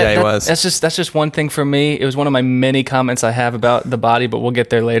know, he was. That's just one thing for me. It was one of my many comments I have about the body, but we'll get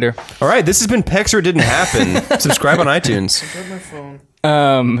there later. All right, this has been Pecs or It Didn't Happen. Subscribe on iTunes.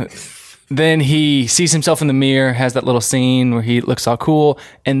 Then he sees himself in the mirror, has that little scene where he looks all cool,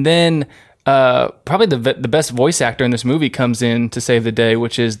 and then probably the best voice actor in this movie comes in to save the day,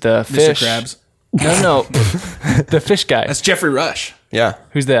 which is the fish. Mr. Krabs. No, the fish guy. That's Jeffrey Rush. Yeah,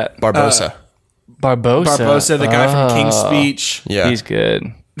 Who's that? Barbosa. Barbosa. Barbosa, the guy from King's Speech. Yeah, He's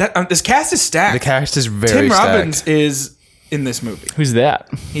good. This cast is stacked. the cast is very Tim stacked. Robbins is in this movie. Who's that?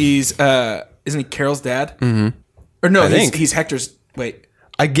 He's isn't he Carol's dad? Mm-hmm. Or no, think. he's Hector's. Wait,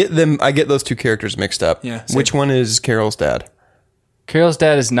 I get those two characters mixed up. Yeah, same. Which one is Carol's dad? Carol's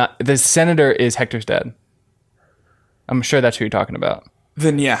dad is not. The senator is Hector's dad. I'm sure that's who you're talking about.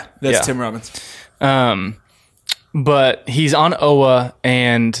 then yeah, that's Yeah. Tim Robbins. But he's on Oa,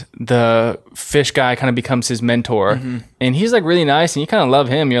 and the fish guy kind of becomes his mentor, and he's like really nice, and you kind of love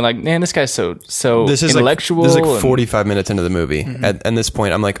him. You're like, man, this guy's so This is intellectual. This is like and- 45 minutes into the movie. At this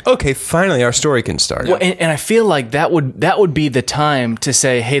point, I'm like, okay, finally our story can start. Well, and I feel like that would be the time to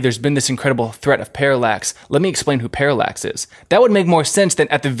say, hey, there's been this incredible threat of Parallax. Let me explain who Parallax is. That would make more sense than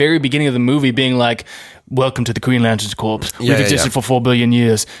at the very beginning of the movie being like, welcome to the Green Lanterns Corps. We've existed for 4 billion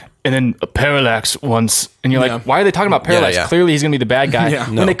years. And then a Parallax once. And you're like, why are they talking about Parallax? Yeah. Clearly he's going to be the bad guy. Yeah.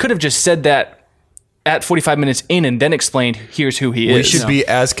 When they could have just said that at 45 minutes in and then explained, here's who he is. We should be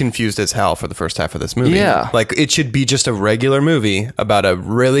as confused as hell for the first half of this movie. Yeah. Like, it should be just a regular movie about a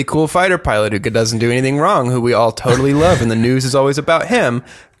really cool fighter pilot who doesn't do anything wrong, who we all totally love, and the news is always about him,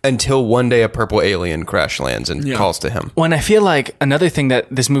 until one day a purple alien crash lands and calls to him. When I feel like another thing that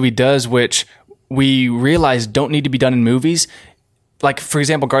this movie does, which we realize don't need to be done in movies, like, for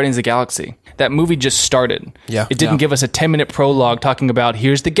example, Guardians of the Galaxy. That movie just started. Yeah. It didn't give us a 10-minute prologue talking about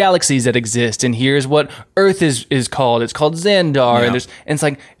here's the galaxies that exist and here's what Earth is called. It's called Xandar. And it's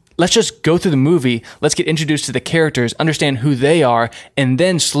like, let's just go through the movie. Let's get introduced to the characters, understand who they are, and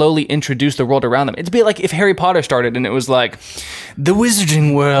then slowly introduce the world around them. It'd be like if Harry Potter started and it was like, the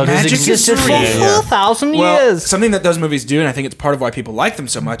wizarding world has Magic existed is for real. 4,000 Well, years. something that those movies do, and I think it's part of why people like them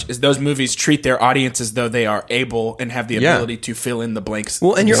so much, is those movies treat their audience as though they are able and have the ability to fill in the blanks.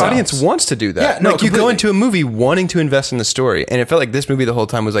 Well, and your themselves. audience wants to do that. Yeah, no, like, you go completely. into a movie wanting to invest in the story, and it felt like this movie the whole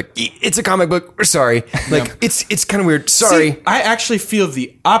time was like, it's a comic book. We're sorry. Like, it's kind of weird. Sorry. See, I actually feel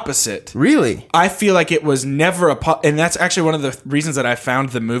the opposite. Really? I feel like it was never and that's actually one of the reasons that I found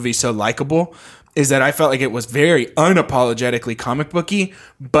the movie so likable, is that I felt like it was very unapologetically comic booky,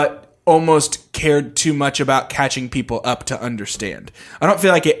 but almost cared too much about catching people up to understand. I don't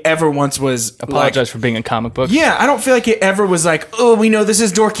feel like it ever once was Apologize for being a comic book. Yeah, I don't feel like it ever was like, oh, we know this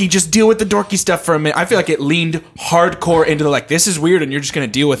is dorky, just deal with the dorky stuff for a minute. I feel like it leaned hardcore into the like, this is weird and you're just going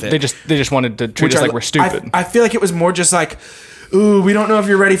to deal with it. They just wanted to treat us like we're stupid. I feel like it was more just like, ooh, we don't know if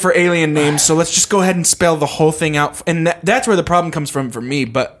you're ready for alien names, so let's just go ahead and spell the whole thing out. And that's where the problem comes from for me.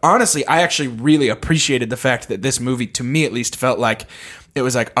 But honestly, I actually really appreciated the fact that this movie, to me at least, felt like it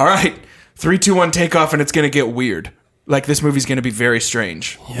was like, all right, 3, 2, 1, take off, and it's going to get weird. Like, this movie's going to be very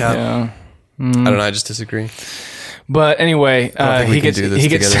strange. Yeah. I don't know. I just disagree. But anyway, he gets he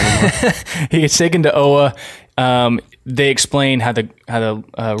gets taken to Oa. They explain how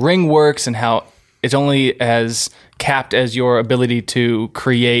the ring works and how it's only as capped as your ability to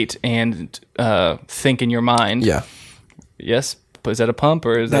create and think in your mind. Yeah. Yes. But is that a pump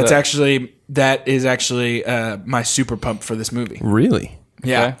or is that is actually my super pump for this movie. Really?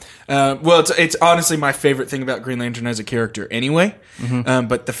 Yeah. Okay. Well, it's honestly my favorite thing about Green Lantern as a character anyway. Mm-hmm.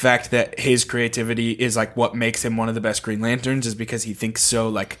 But the fact that his creativity is like what makes him one of the best Green Lanterns is because he thinks so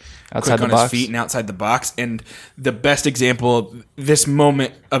like outside quick on his feet and outside the box. And the best example, this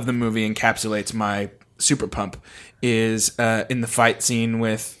moment of the movie encapsulates my super pump, is in the fight scene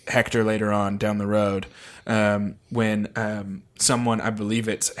with Hector later on down the road, when someone, I believe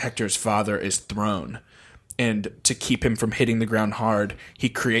it's Hector's father, is thrown. And to keep him from hitting the ground hard, he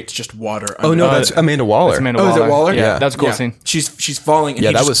creates just water. Oh no, that's Amanda Waller. That's Amanda Is it Waller? Yeah, that's a cool scene. She's falling. And Yeah,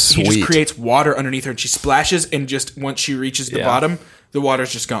 he that just, was He just sweet. creates water underneath her, and she splashes, and just once she reaches the bottom, the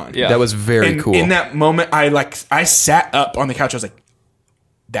water's just gone. Yeah. That was very And cool. in that moment, I sat up on the couch. I was like,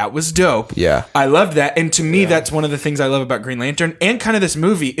 that was dope. Yeah. I loved that. And to me, that's one of the things I love about Green Lantern and kind of this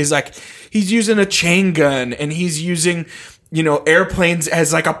movie is like he's using a chain gun and he's using, airplanes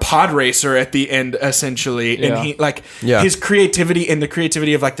as like a pod racer at the end, essentially. Yeah. And his creativity and the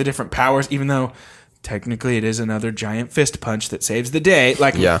creativity of like the different powers, even though technically it is another giant fist punch that saves the day.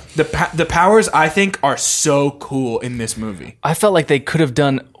 Like the powers, I think, are so cool in this movie. I felt like they could have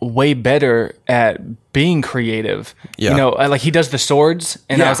done way better at being creative. Yeah. Like he does the swords,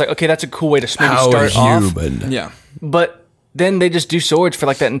 and I was like, okay, that's a cool way to maybe start off. Yeah. But then they just do swords for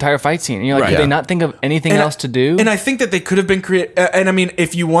like that entire fight scene. And you're like, did they not think of anything else to do? And I think that they could have been creative. And I mean,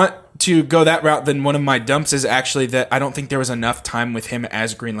 if you want to go that route, then one of my dumps is actually that I don't think there was enough time with him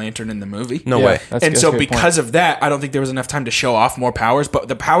as Green Lantern in the movie. No way. And so because of that, I don't think there was enough time to show off more powers. But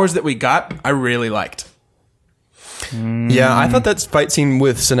the powers that we got, I really liked. Yeah, I thought that fight scene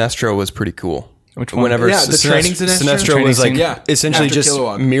with Sinestro was pretty cool. Which one? Whenever Yeah, the training Sinestro was like scene. essentially After just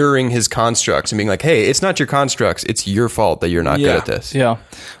Kilowog. mirroring his constructs and being like, hey, it's not your constructs, it's your fault that you're not good at this. Yeah.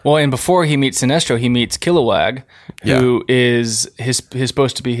 Well, and before he meets Sinestro, he meets Kilowog, who is his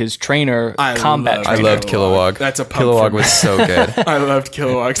supposed to be his trainer, combat I trainer. loved Kilowog. That's a pump Kilowog for me. was so good. I loved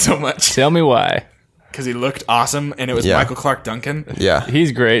Kilowog so much Tell me why. because he looked awesome, and it was Yeah. Michael Clark Duncan. Yeah.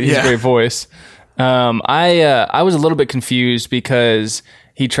 He's great. He's a great voice. I was a little bit confused because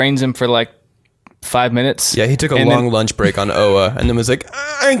he trains him for like 5 minutes. Yeah, he took a And long then- lunch break on Oa and then was like,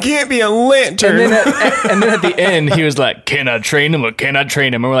 I can't be a lantern. And then at the end, he was like, "Can I train him or can I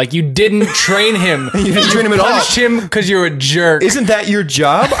train him?" And we're like, "You didn't train him. You didn't train him at all. Punched him because you're a jerk." Isn't that your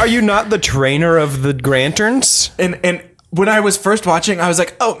job? Are you not the trainer of the Granterns? And when I was first watching, I was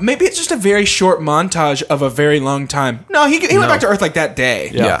like, oh, maybe it's just a very short montage of a very long time. No, he went back to Earth like that day.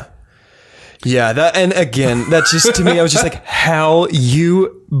 Yeah. Yeah, that, and again, that's just, to me, I was just like, Hal,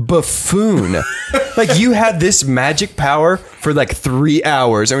 you buffoon. Like, you had this magic power for like 3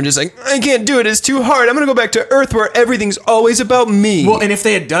 hours, and we're just like, I can't do it, it's too hard. I'm gonna go back to Earth where everything's always about me. Well, and if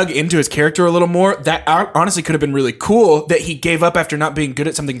they had dug into his character a little more, that honestly could have been really cool that he gave up after not being good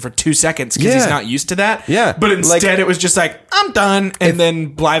at something for 2 seconds because he's not used to that. Yeah. But instead, it was just like, I'm done. And then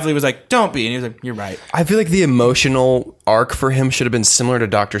Blithely was like, don't be. And he was like, you're right. I feel like the emotional arc for him should have been similar to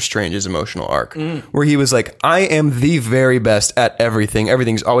Doctor Strange's emotional arc, where he was like, I am the very best at everything.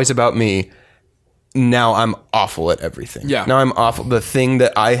 Everything's always about me. Now I'm awful at everything. Yeah. Now I'm awful. The thing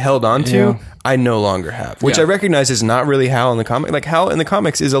that I held on to, I no longer have, which I recognize is not really Hal in the comic. Like, Hal in the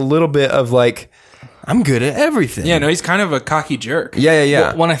comics is a little bit of like, I'm good at everything. Yeah, no, he's kind of a cocky jerk. Yeah.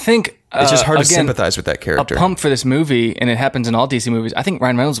 Well, when I think It's just hard to again, sympathize with that character. A pump for this movie, and it happens in all DC movies. I think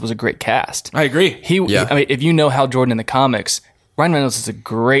Ryan Reynolds was a great cast. I agree. I mean, if you know Hal Jordan in the comics, Ryan Reynolds is a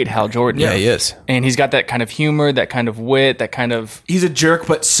great Hal Jordan. Yeah, he is. And he's got that kind of humor, that kind of wit, that kind of... He's a jerk,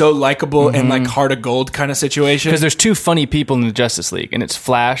 but so likable and like heart of gold kind of situation. Because there's two funny people in the Justice League, and it's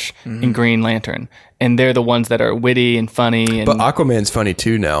Flash and Green Lantern. And they're the ones that are witty and funny. And, But Aquaman's funny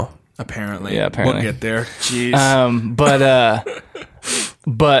too now. Apparently. Yeah, apparently. We'll get there. Jeez.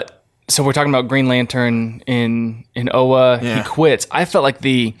 But so we're talking about Green Lantern in Oa. Yeah. He quits. I felt like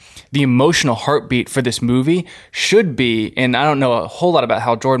the emotional heartbeat for this movie should be, and I don't know a whole lot about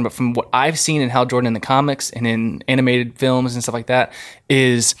Hal Jordan, but from what I've seen in Hal Jordan in the comics and in animated films and stuff like that,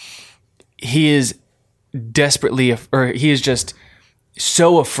 is he is desperately, or he is just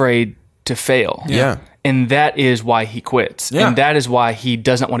so afraid to fail. Yeah. And that is why he quits. Yeah. And that is why he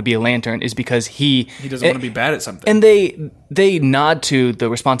doesn't want to be a Lantern, is because he doesn't want to be bad at something. And they nod to the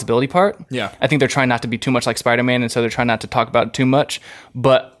responsibility part. Yeah. I think they're trying not to be too much like Spider-Man, and so they're trying not to talk about it too much.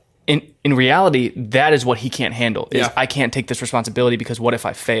 But in reality, that is what he can't handle. Is Yeah. I can't take this responsibility because what if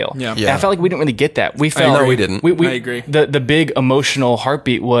I fail? Yeah. And I felt like we didn't really get that. We felt No, we didn't. I agree. The big emotional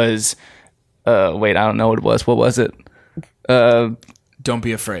heartbeat was wait, I don't know what it was. What was it? Don't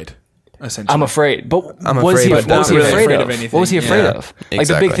be afraid. Essentially. I'm afraid. But I'm what was afraid, he, but what was not he really afraid afraid of? of anything. What was he afraid Yeah. of? Like the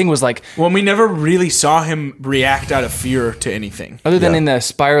Exactly. big thing was like, Well, we never really saw him react out of fear to anything. other than Yeah. in the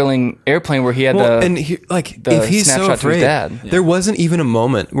spiraling airplane where he had Well, the and he, like, the if he's so snapshot to his afraid, dad. there wasn't even a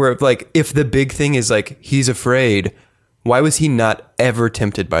moment where, like, if the big thing is like he's afraid, why was he not ever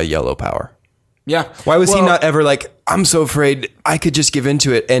tempted by yellow power? Yeah. Why was he Well, not ever like, I'm so afraid I could just give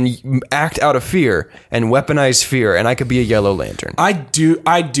into it and act out of fear and weaponize fear, and I could be a Yellow Lantern? I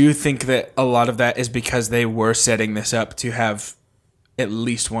do think that a lot of that is because they were setting this up to have at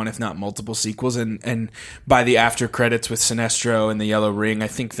least one, if not multiple sequels, and by the after credits with Sinestro and the Yellow Ring, I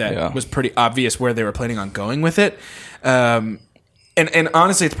think that was pretty obvious where they were planning on going with it. And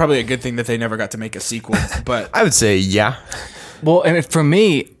honestly, it's probably a good thing that they never got to make a sequel. But I would say, yeah. Well, and for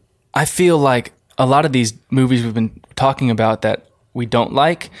me, I feel like a lot of these movies we've been talking about that we don't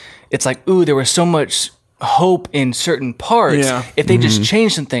like, it's like, ooh, there was so much hope in certain parts. Yeah. If they just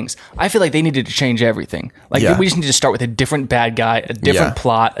changed some things, I feel like they needed to change everything. Like Yeah. we just need to start with a different bad guy, a different Yeah.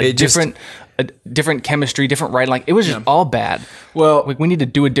 plot, a It just- different chemistry, different writing. Like it was just all bad. Well- like, we need to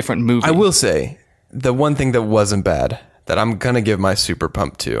do a different movie. I will say, the one thing that wasn't bad that I'm going to give my super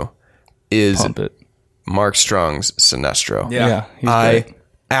pump to is Pump it. Mark Strong's Sinestro. Yeah. he's I great.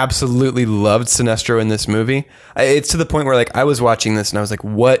 absolutely loved Sinestro in this movie. It's to the point where, like, I was watching this and I was like,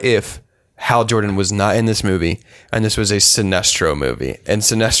 what if Hal Jordan was not in this movie and this was a Sinestro movie, and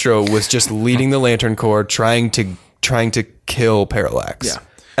Sinestro was just leading the Lantern Corps trying to kill Parallax? Yeah.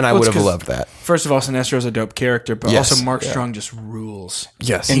 And I Well, would it's have 'cause, loved that. First of all, Sinestro's a dope character, but Yes. also Mark Strong just rules.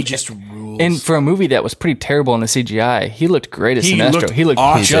 Yes. He just rules. And for a movie that was pretty terrible in the CGI, he looked great as He Sinestro. looked He looked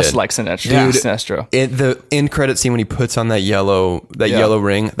awesome. just He did. like Sinestro. Dude. Sinestro. The end credit scene when he puts on that yellow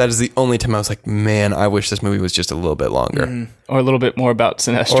ring, that is the only time I was like, man, I wish this movie was just a little bit longer. Or a little bit more about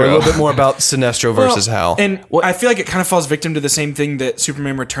Sinestro. Or a little bit more about Sinestro versus Hal. And I feel like it kind of falls victim to the same thing that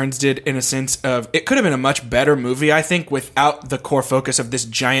Superman Returns did, in a sense of it could have been a much better movie, I think, without the core focus of this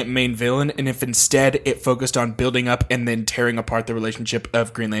giant main villain, and if instead it focused on building up and then tearing apart the relationship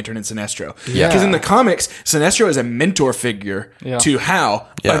of Green Lantern and Sinestro. Yeah. Because in the comics, Sinestro is a mentor figure Yeah. to Hal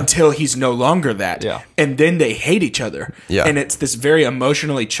Yeah. until he's no longer that. Yeah. And then they hate each other. Yeah. And it's this very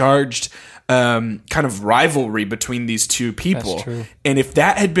emotionally charged kind of rivalry between these two people. That's true. And if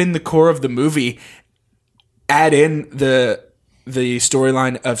that had been the core of the movie, add in the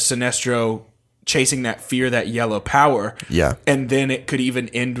storyline of Sinestro chasing that fear, that yellow power. Yeah. And then it could even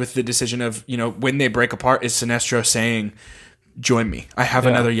end with the decision of, when they break apart, is Sinestro saying, join me. I have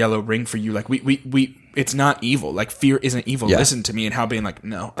another yellow ring for you. Like we it's not evil. Like fear isn't evil. Yeah. Listen to me. And Hal being like,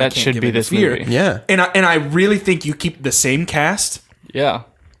 no, I That can't should give be in to this fear. movie. Yeah. And I really think you keep the same cast. Yeah.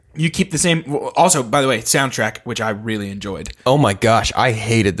 You keep the same. Also, by the way, soundtrack, which I really enjoyed. Oh my gosh, I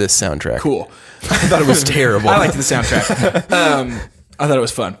hated this soundtrack. Cool. I thought it was terrible. I liked the soundtrack. I thought it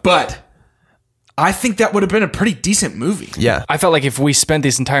was fun, but I think that would have been a pretty decent movie. Yeah. I felt like if we spent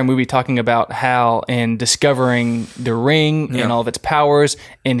this entire movie talking about Hal and discovering the ring Yeah. and all of its powers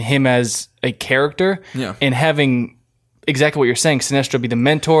and him as a character Yeah. and having exactly what you're saying, Sinestro be the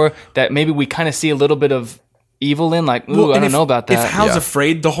mentor that maybe we kind of see a little bit of evil in, like, ooh, Well, I and don't know about that. If Hal's Yeah.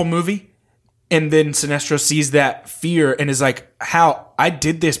 afraid the whole movie, and then Sinestro sees that fear and is like, Hal, I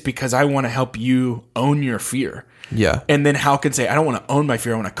did this because I want to help you own your fear. Yeah. And then Hal can say, I don't want to own my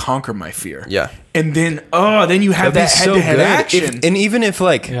fear, I want to conquer my fear. Yeah. And then, then you have that That'd be so head-to-head good. action. And even if,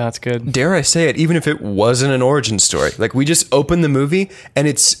 like, Yeah, that's good. dare I say it, even if it wasn't an origin story, like, we just open the movie and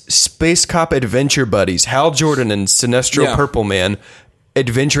it's Space Cop adventure buddies, Hal Jordan and Sinestro Yeah. Purple Man,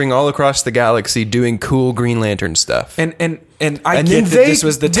 adventuring all across the galaxy doing cool Green Lantern stuff. and I And get then that they, this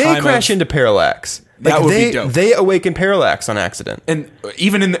was the they time crash of, into Parallax. That Like, would be they, dope. They awaken Parallax on accident. and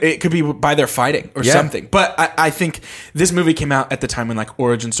even it could be by their fighting or Yeah. something. But I think this movie came out at the time when like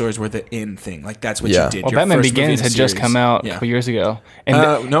origin stories were the in thing. Like that's what Yeah. you did. Well, Your Batman first movie Begins in a had just series. come out Yeah. a couple years ago.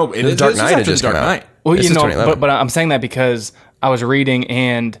 And No, it The is Dark this is Knight had after just the Dark come out. Knight. well, This you is know, 2011. but I'm saying that because I was reading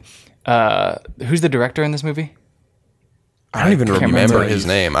and who's the director in this movie? I don't even can't remember remember. his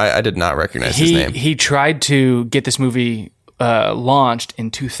name. I did not recognize his name. He tried to get this movie launched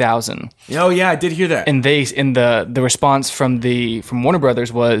in 2000. Oh yeah, I did hear that. And the response from Warner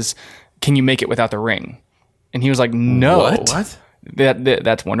Brothers was, "Can you make it without the ring?" And he was like, "No." What?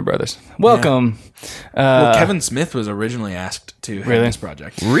 That's Warner Brothers. Welcome. Well, Kevin Smith was originally asked to head this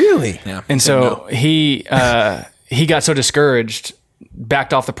project. Really? Yeah. And so he got so discouraged,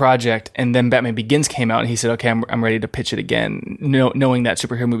 backed off the project, and then Batman Begins came out, and he said, "Okay, I'm ready to pitch it again," knowing that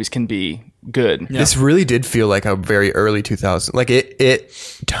superhero movies can be good. Yeah. This really did feel like a very early 2000s. Like it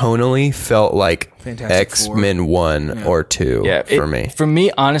tonally felt like Fantastic X-Men 1 or 2 for me. For me,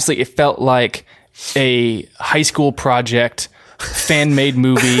 honestly, it felt like a high school project, fan-made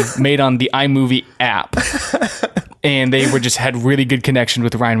movie made on the iMovie app. And they had really good connection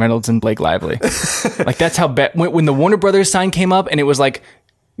with Ryan Reynolds and Blake Lively. Like that's how when the Warner Brothers sign came up and it was like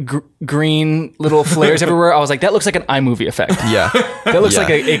green little flares everywhere, I was like, that looks like an iMovie effect. Yeah. That looks like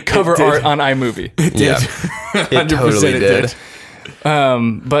a cover art on iMovie. It did. Yeah. It totally did.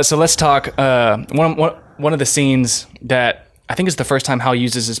 But so let's talk. One of the scenes that I think is the first time Hal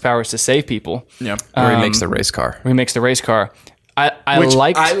uses his powers to save people. Yeah. Where he makes the race car. I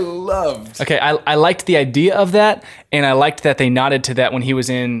loved. Okay, I liked the idea of that, and I liked that they nodded to that when he was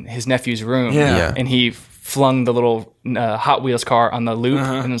in his nephew's room. Yeah. And he flung the little Hot Wheels car on the loop,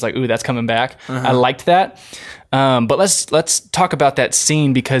 and it was like, ooh, that's coming back. I liked that. But let's talk about that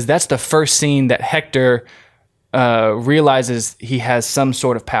scene, because that's the first scene that Hector realizes he has some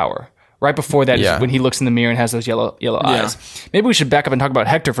sort of power. Right before that is when he looks in the mirror and has those yellow eyes. Maybe we should back up and talk about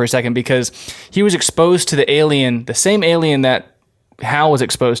Hector for a second, because he was exposed to the same alien that Hal was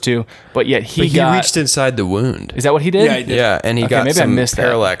exposed to, but yet he reached inside the wound. Is that what he did? Yeah, he did. Yeah, and he got maybe some I missed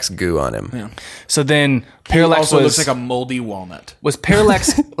Parallax goo on him. Yeah. So then He Parallax also looks like a moldy walnut. was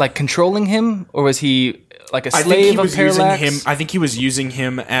Parallax like controlling him, or was he like a I think slave he of was using Parallax? him. I think he was using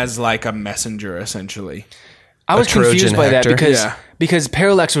him as like a messenger, essentially. I was confused Trojan by Hector? that because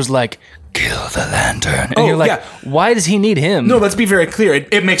Parallax was like, kill the Lantern. And you're like, yeah. why does he need him? No, let's be very clear.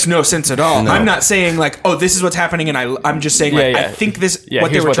 It makes no sense at all. I'm not saying like, oh, this is what's happening, and I'm just saying like, I think this what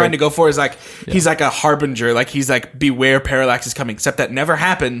they here's were trying to go for is like he's like a harbinger, like he's like, beware, Parallax is coming. Except that never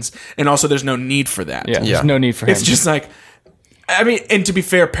happens, and also there's no need for that. There's no need for him. It's just like, I mean, and to be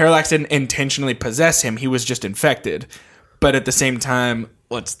fair, Parallax didn't intentionally possess him. He was just infected. But at the same time,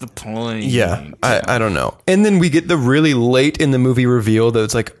 what's the point? Yeah, I don't know. And then we get the really late in the movie reveal that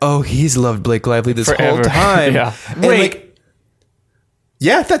it's like, oh, he's loved Blake Lively this Forever. whole time. Yeah. And Wait. like,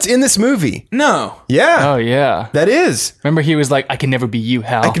 yeah, that's in this movie. No. Yeah. Oh, yeah. That is. Remember, he was like, I can never be you,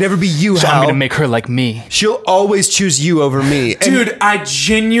 Hal. I can never be you, so Hal. I'm going to make her like me. She'll always choose you over me. And Dude, I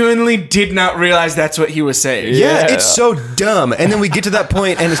genuinely did not realize that's what he was saying. yeah, it's so dumb. And then we get to that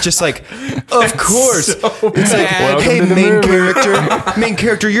point and it's just like, of course. It's like, Welcome hey, to the main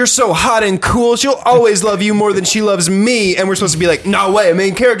character, you're so hot and cool. She'll always love you more than she loves me. And we're supposed to be like, no way,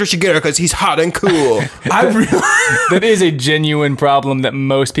 main character should get her because he's hot and cool. I realized. That is a genuine problem that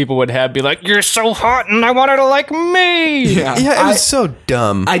most people would have. Be like, you're so hot and I want her to like me. Yeah, Yeah, it was so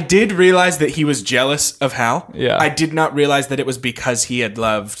dumb. I did realize that he was jealous of Hal. Yeah. I did not realize that it was because he had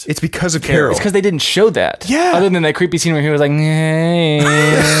loved. It's because of Carol. It's because they didn't show that. Yeah. Other than that creepy scene where he was like,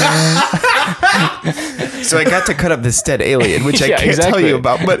 So I got to cut up this dead alien, which I Yeah, can't exactly. tell you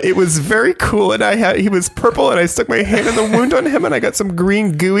about, but it was very cool. And he was purple, and I stuck my hand in the wound on him, and I got some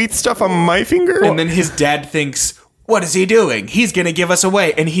green gooey stuff on my finger. And then his dad thinks, what is he doing? He's going to give us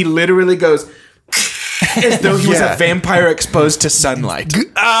away. And he literally goes, as though he was Yeah. a vampire exposed to sunlight.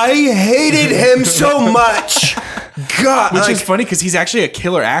 I hated him so much. God, Which like, is funny because he's actually a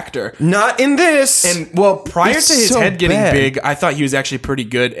killer actor. not in this. And well, prior It's to his so head getting bad. big, I thought he was actually pretty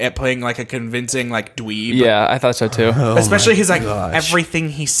good at playing like a convincing like dweeb. yeah, I thought so too. Especially his like everything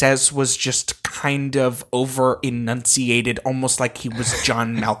he says was just kind of over enunciated, almost like he was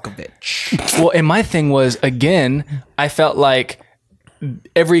John Malkovich. Well, and my thing was, again, I felt like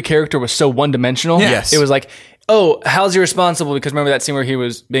every character was so one-dimensional. Yes. It was like, oh, Hal's irresponsible because remember that scene where he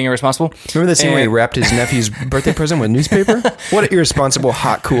was being irresponsible? Remember the scene where he And- wrapped his nephew's birthday present with newspaper? What an irresponsible,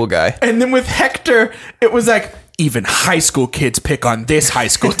 hot, cool guy. And then with Hector, it was like even high school kids pick on this high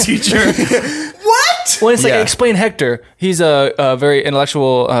school teacher. What? Well, it's like, Yeah. explain Hector. He's a very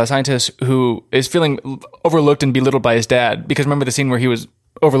intellectual scientist who is feeling overlooked and belittled by his dad. Because remember the scene where he was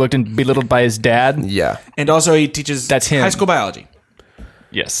overlooked and belittled by his dad? Yeah. And also he teaches That's him. high school biology.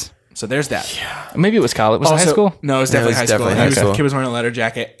 Yes. So there's that. Maybe it was college. Was it Also- high school? No, it was definitely it was high school. definitely He high was- school. Kid was wearing a leather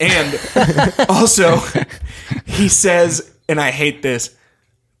jacket. And also, he says, and I hate this,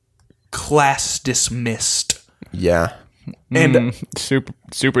 class dismissed. Yeah. And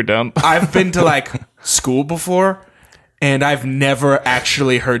Super dumb. I've been to like school before, and I've never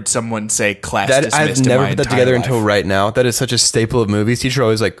actually heard someone say class That dismissed. I've in never my put that entire together life. until right now. That is such a staple of movies. Teacher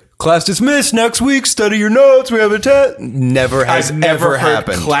always like, class dismissed next week, study your notes, we have a test. Never has I've never ever heard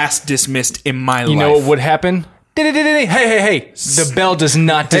happened. class dismissed in my life. You know what would happen? Hey. The bell does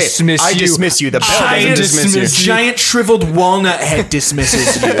not dismiss you. I dismiss you. The bell doesn't dismiss you. Giant shriveled walnut head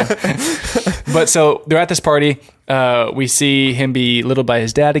dismisses you. But so they're at this party. We see him be belittled by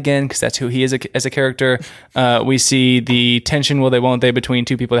his dad again, because that's who he is as a character. We see the tension, will they, won't they, between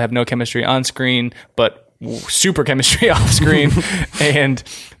two people that have no chemistry on screen, but super chemistry off screen. And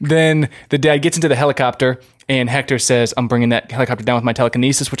then the dad gets into the helicopter, and Hector says, I'm bringing that helicopter down with my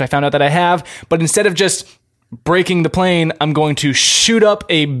telekinesis, which I found out that I have. But instead of just breaking the plane, I'm going to shoot up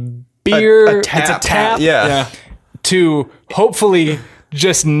a beer. A tap. It's a tap. Yeah. To hopefully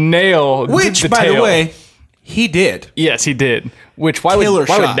just nail Which, the by tail. the way, he did. Yes, he did. Which why Killer would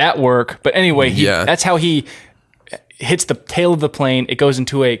shot. that work? But anyway, that's how he hits the tail of the plane. It goes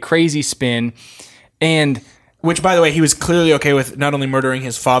into a crazy spin, and Which, by the way, he was clearly okay with not only murdering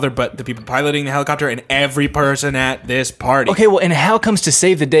his father, but the people piloting the helicopter and every person at this party. okay, well, and Hal comes to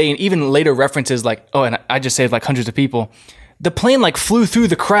save the day, and even later references like, oh, and I just saved like hundreds of people. The plane like flew through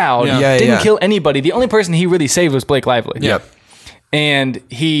the crowd, didn't kill anybody. The only person he really saved was Blake Lively. Yep. And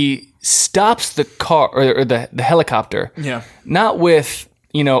he stops the car or the helicopter. Yeah. Not with,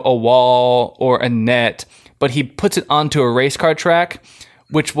 a wall or a net, but he puts it onto a race car track,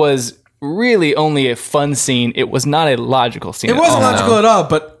 which was really only a fun scene. It was not a logical scene. It wasn't logical at all,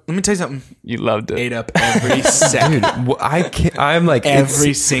 but let me tell you something. You loved it. Ate up every second. Dude, I can't, I'm like,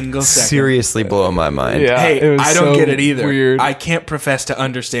 Every it's single second. seriously blowing my mind. Yeah. Hey, it was I don't so get it either. weird. I can't profess to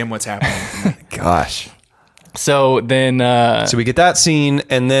understand what's happening. Gosh. So then So we get that scene,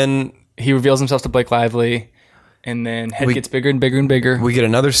 and then he reveals himself to Blake Lively, and then head gets bigger and bigger and bigger. we get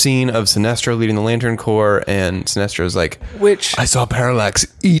another scene of Sinestro leading the Lantern Corps, and Sinestro's like, Which I saw Parallax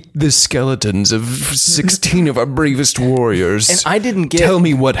eat the skeletons of 16 of our bravest warriors. And I didn't get- Tell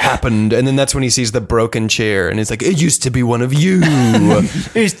me what happened. And then that's when he sees the broken chair, and he's like, it used to be one of you.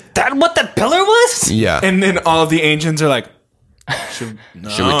 is that what that pillar was? Yeah. And then all of the ancients are like, Should we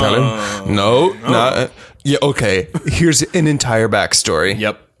tell him? No. Yeah, okay. Here's an entire backstory.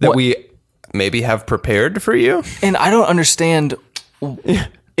 Yep. That What- we maybe have prepared for you. And I don't understand.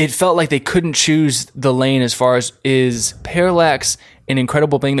 It felt like they couldn't choose the lane as far as, is Parallax an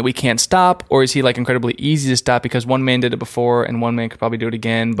incredible thing that we can't stop, or is he like incredibly easy to stop because one man did it before and one man could probably do it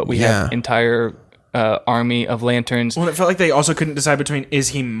again, but we have entire army of lanterns. well, it felt like they also couldn't decide between, is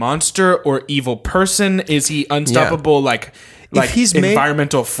he monster or evil person? Is he unstoppable like he's made-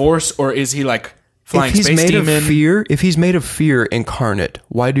 environmental force, or is he like flying If he's space made demon? of fear, if he's made of fear incarnate,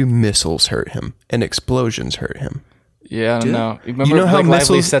 why do missiles hurt him and explosions hurt him? Yeah, I don't know. Remember know how Blake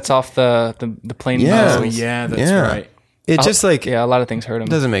Lively missiles- sets off the plane Yeah. Oh, missiles? yeah, that's right. It just like Yeah, a lot of things hurt him.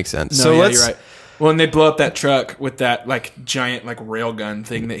 doesn't make sense. No, So yeah, let's. you're right. Well, and they blow up that truck with that like giant like railgun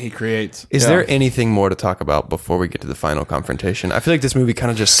thing that he creates. Is there anything more to talk about before we get to the final confrontation? I feel like this movie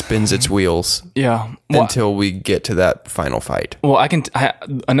kind of just spins its wheels Yeah. Well, until we get to that final fight. Well,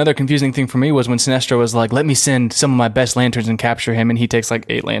 another confusing thing for me was when Sinestro was like, let me send some of my best lanterns and capture him, and he takes like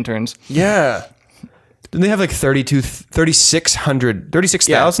 8 lanterns. Yeah. Didn't they have like 36,000, There's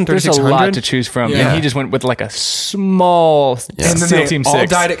a lot 3,600? to choose from. Yeah. And he just went with like a small And then SEAL they Team all 6.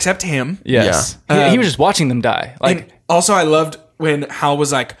 died except him. Yes. Yeah. He was just watching them die. Like, And also, I loved when Hal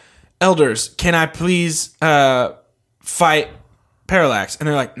was like, "Elders, can I please fight Parallax?" And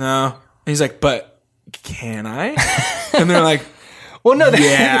they're like, "No." And he's like, "But can I?" And they're like, well, no,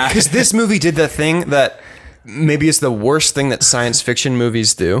 "Yeah." Because this movie did that thing that maybe it's the worst thing that science fiction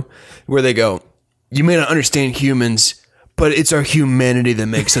movies do, where they go, you may not understand humans, but it's our humanity that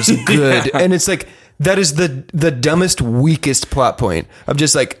makes us good. And it's like, that is the dumbest, weakest plot point of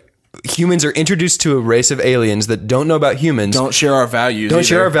just like, humans are introduced to a race of aliens that don't know about humans. Don't share our values. Don't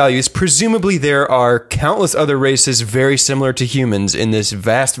share either. our values. Presumably, there are countless other races very similar to humans in this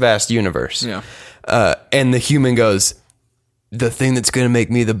vast, vast universe. Yeah. And the human goes, the thing that's going to make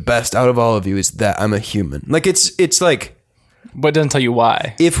me the best out of all of you is that I'm a human. Like it's like, but it doesn't tell you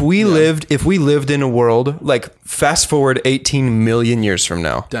why. if we lived in a world, like fast forward 18 million years from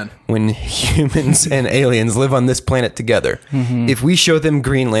now, Done. when humans and aliens live on this planet together, if we show them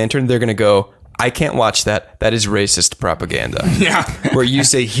Green Lantern, they're going to go, I can't watch that. That is racist propaganda. Yeah. Where you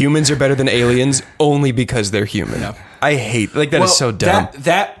say humans are better than aliens only because they're human. I hate, like, that is so dumb.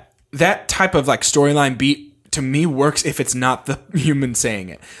 That type of like storyline beat to me works if it's not the human saying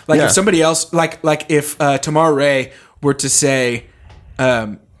it. Like Yeah. if somebody else, like if Tamar Ray were to say,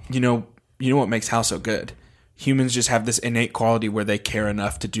 you know what makes Hal so good? Humans just have this innate quality where they care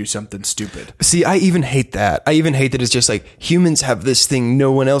enough to do something stupid. See, I even hate that. I even hate that it's just like, humans have this thing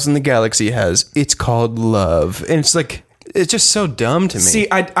no one else in the galaxy has. It's called love. And it's like, it's just so dumb to me. See,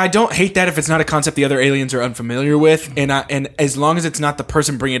 I don't hate that if it's not a concept the other aliens are unfamiliar with, and as long as it's not the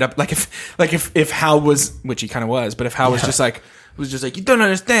person bringing it up, like if Hal was, which he kind of was, but if Hal was just like you don't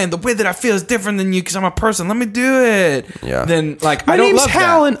understand the way that I feel is different than you because I'm a person. Let me do it. Yeah. Then like My I don't name's love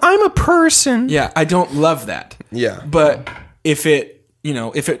Hal that. and I'm a person. Yeah, I don't love that. Yeah. But if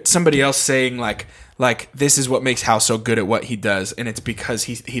it's somebody else saying like this is what makes Hal so good at what he does, and it's because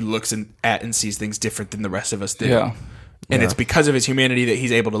he looks at and sees things different than the rest of us do. Yeah. And it's because of his humanity that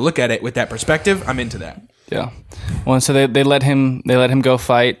he's able to look at it with that perspective. I'm into that. Yeah. Well, and so they let him go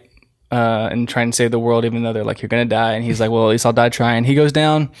fight and try and save the world, even though they're like, you're gonna die, and he's like, well, at least I'll die trying. He goes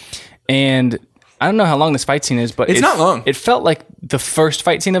down, and I don't know how long this fight scene is, but it's not long. It felt like the first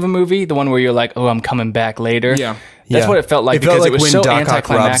fight scene of a movie, the one where you're like, oh, I'm coming back later. Yeah. That's what it felt like. It felt because like it was when so Doc Ock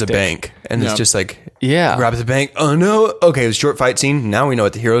robs a anticlimactic. bank, and it's just like, Yeah. grabs the bank. Oh no! Okay, it was a short fight scene. Now we know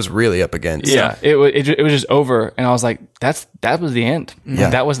what the hero's really up against. Yeah, it was just over, and I was like, that was the end.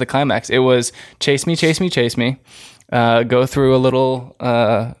 Yeah. That was the climax. It was chase me, go through a little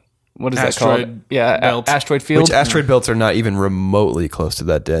what is that called? Asteroid Yeah, belt. asteroid field. Which asteroid belts are not even remotely close to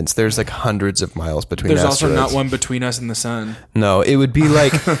that dense. There's like hundreds of miles between There's asteroids. also not one between us and the sun. No, it would be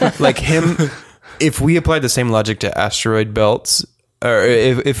like him. If we applied the same logic to asteroid belts, or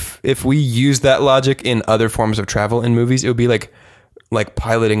if we use that logic in other forms of travel in movies, it would be like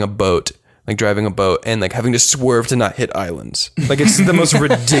piloting a boat, like driving a boat, and like having to swerve to not hit islands. Like it's the most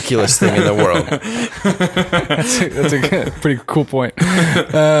ridiculous thing in the world. That's a pretty cool point.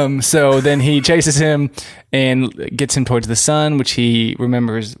 So then he chases him and gets him towards the sun, which he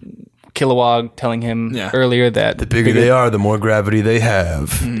remembers Kilowog telling him earlier that The bigger they are, the more gravity they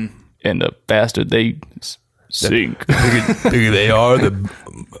have. and the faster they sink. The bigger they are, the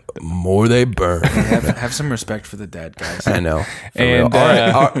more they burn. Have some respect for the dead, guys. I know. For And,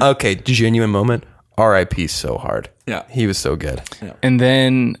 real. Okay, genuine moment. R.I.P. so hard. Yeah. He was so good. And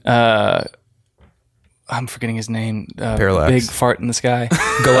then I'm forgetting his name. Parallax. Big fart in the sky.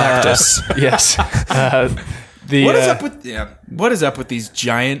 Galactus. Yes. What is up with these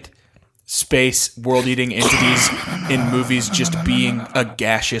giant space world-eating entities in movies just being a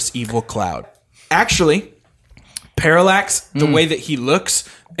gaseous evil cloud? Actually, Parallax, the way that he looks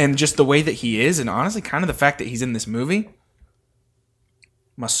and just the way that he is, and honestly kind of the fact that he's in this movie,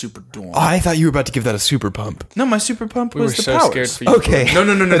 my super dorm. I thought you were about to give that a super pump. No, my super pump was were the so powers. scared for you. Okay. No.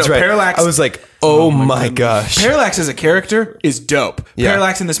 That's right. Parallax. I was like, oh my gosh. Parallax as a character is dope. Yeah.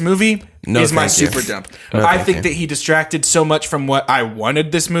 Parallax in this movie No, is my thank you. super dump. No, I thank think you. that he distracted so much from what I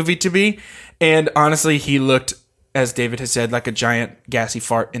wanted this movie to be. And honestly, he looked, as David has said, like a giant gassy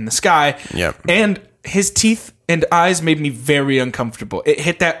fart in the sky. Yep. And his teeth and eyes made me very uncomfortable. It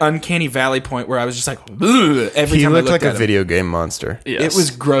hit that uncanny valley point where I was just like, ugh, every He time looked I like looked a at him. video game monster. It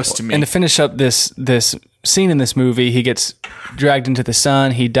was gross to me. And to finish up this scene in this movie, he gets dragged into the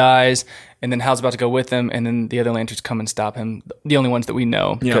sun, he dies, and then Hal's about to go with him, and then the other lanterns come and stop him. The only ones that we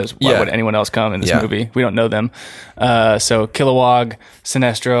know, because why Yeah. would anyone else come in this Yeah. movie? We don't know them. So Kilowog,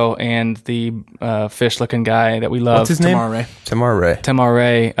 Sinestro, and the fish-looking guy that we love, What's his name? Tamar Ray. Tamar Ray. Tamar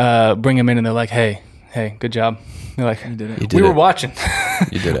Ray, bring him in, and they're like, hey, good job. They're like, You did it. You did we it. were watching.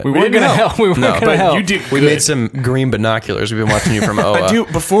 You did it. We weren't going to help. We weren't No, going to but help. You did We good. made some green binoculars. We've been watching you from OA. I do.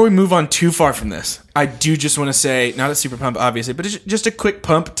 Before we move on too far from this, I do just want to say, not a super pump, obviously, but just a quick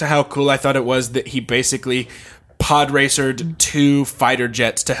pump to how cool I thought it was that he basically pod racered 2 fighter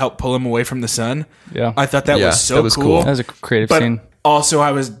jets to help pull him away from the sun. Yeah. I thought that Yeah, was so that was cool. cool. That was a creative But scene. also,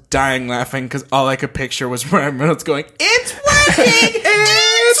 I was dying laughing because all I could picture was Ryan Reynolds going, "It's working!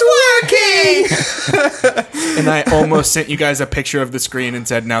 It's working!" And I almost sent you guys a picture of the screen and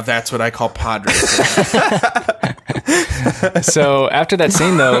said, "Now that's what I call pod racing." So after that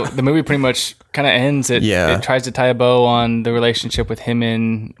scene, though, the movie pretty much kind of ends. It tries to tie a bow on the relationship with him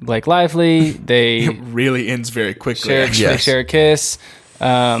and Blake Lively. They It really ends very quickly. share, actually. they share a kiss.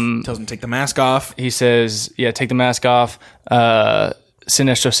 Tells him to take the mask off. He says, "Yeah, take the mask off."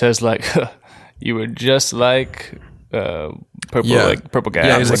 Sinestro says, "Like you were just like purple guy.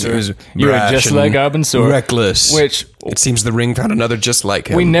 Yeah, it was like, it was you were brash just and like Abensor, reckless. Which it seems the ring found another just like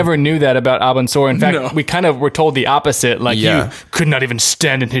him. we never knew that about Abensor. In fact, No. we kind of were told the opposite. Like Yeah. you could not even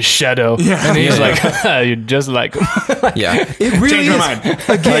stand in his shadow, Yeah. and he's Yeah. like, "You're just like him." Yeah, it really Change my is. mind.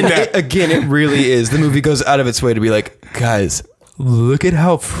 Again, Like that. it really is. The movie goes out of its way to be like, guys, look at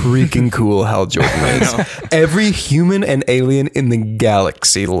how freaking cool Hal Jordan is. Every human and alien in the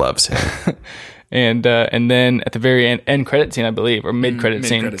galaxy loves him. And then at the very end credit scene, I believe, or mid credit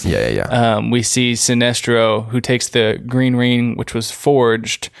scene, Mid-credit scene. Yeah. we see Sinestro, who takes the green ring, which was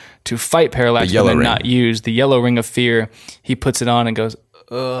forged to fight Parallax, The yellow but then ring. not used, the yellow ring of fear. He puts it on and goes,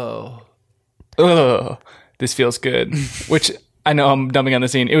 "Oh, this feels good. Which I know I'm dumping on the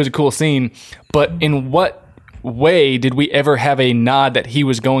scene. It was a cool scene, but in what way did we ever have a nod that he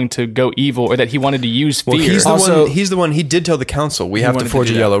was going to go evil or that he wanted to use fear? Well, he's the one. He did tell the council we have to forge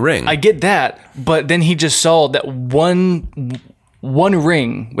a yellow ring. I get that, but then he just saw that one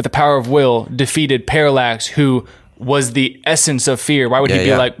ring with the power of will defeated Parallax, who was the essence of fear. Why would he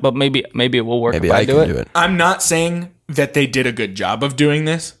be like, but maybe it will work if I do it? I'm not saying that they did a good job of doing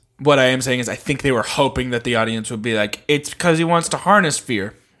this. What I am saying is I think they were hoping that the audience would be like, it's because he wants to harness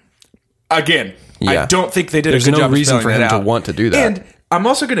fear. Again, I don't think they did a good job. There's no reason of for him to want to do that. And I'm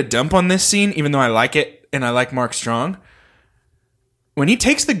also going to dump on this scene, even though I like it and I like Mark Strong. When he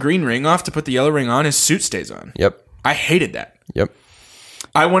takes the green ring off to put the yellow ring on, his suit stays on. Yep. I hated that. Yep.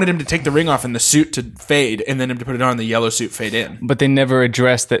 I wanted him to take the ring off and the suit to fade, and then him to put it on, the yellow suit fade in. But they never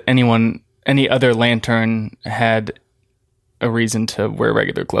addressed that any other lantern had a reason to wear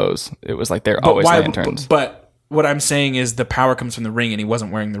regular clothes. It was like they're always lanterns. But what I'm saying is the power comes from the ring, and he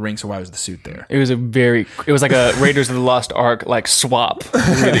wasn't wearing the ring, so why was the suit there? It was like a Raiders of the Lost Ark like swap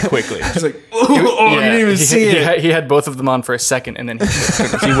really quickly. It's like, you didn't even see it. He had both of them on for a second, and then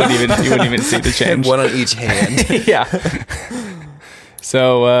you wouldn't even see the change. One on each hand. Yeah.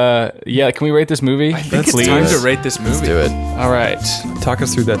 So, can we rate this movie? I think it's time to rate this movie. Let's do it. All right. Talk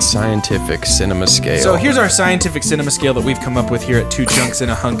us through that scientific cinema scale. So here's our scientific cinema scale that we've come up with here at Two Chunks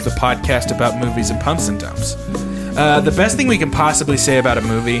and a Hunk, the podcast about movies and pumps and dumps. The best thing we can possibly say about a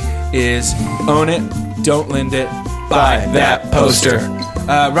movie is own it, don't lend it, buy that poster.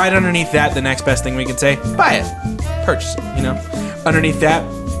 Right underneath that, the next best thing we can say, buy it, purchase it, Underneath that,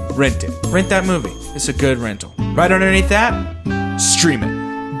 rent it. Rent that movie. It's a good rental. Right underneath that, stream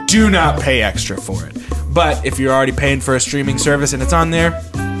it. Do not pay extra for it. But if you're already paying for a streaming service and it's on there,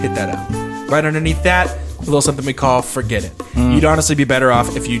 hit that up. Right underneath that, a little something we call forget it. You'd honestly be better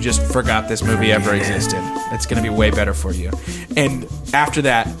off if you just forgot this movie ever existed. It's going to be way better for you. And after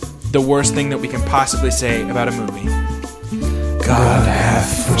that, the worst thing that we can possibly say about a movie. God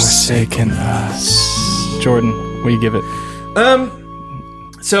hath forsaken us. Jordan, what do you give it?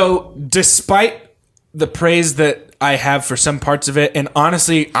 So despite the praise that I have for some parts of it, and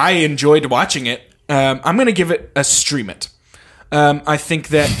honestly, I enjoyed watching it, I'm going to give it a stream it. I think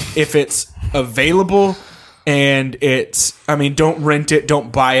that if it's available and don't rent it,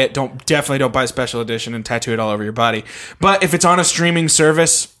 don't buy it, definitely don't buy a special edition and tattoo it all over your body. But if it's on a streaming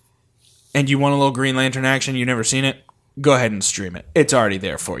service and you want a little Green Lantern action, you've never seen it, go ahead and stream it. It's already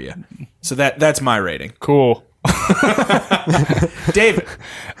there for you. So that's my rating. Cool. David.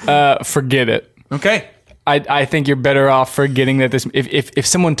 Forget it. Okay. I think you're better off forgetting that this. If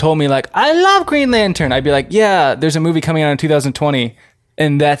someone told me like I love Green Lantern, I'd be like, yeah, there's a movie coming out in 2020,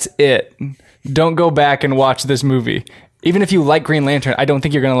 and that's it. Don't go back and watch this movie. Even if you like Green Lantern, I don't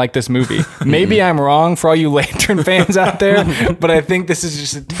think you're going to like this movie. Maybe I'm wrong for all you Lantern fans out there, but I think this is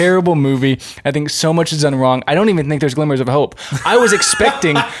just a terrible movie. I think so much is done wrong. I don't even think there's glimmers of hope. I was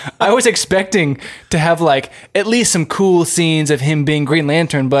expecting to have like at least some cool scenes of him being Green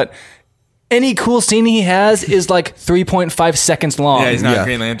Lantern, but any cool scene he has is like 3.5 seconds long. Yeah, he's not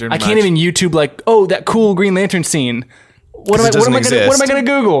Green Lantern. I can't even YouTube like, oh, that cool Green Lantern scene. What am I going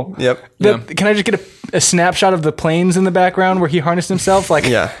to Google? Yep. Can I just get a snapshot of the planes in the background where he harnessed himself? Like,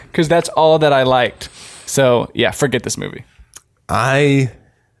 yeah, because that's all that I liked. So yeah, forget this movie. I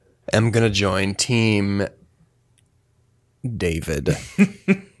am going to join Team David.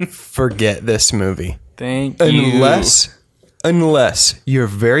 Forget this movie. Thank you. Unless your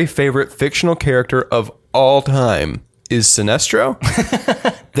very favorite fictional character of all time is Sinestro,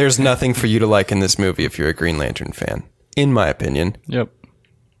 there's nothing for you to like in this movie if you're a Green Lantern fan, in my opinion. Yep.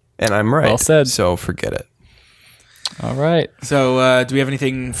 And I'm right. Well said. So forget it. All right. So do we have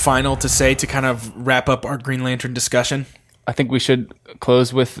anything final to say to kind of wrap up our Green Lantern discussion? I think we should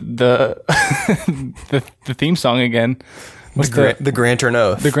close with the the theme song again. The Grantern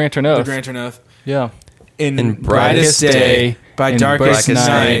Oath. The Grantern Oath. The Grantern Oath. Yeah. In brightest day, by darkest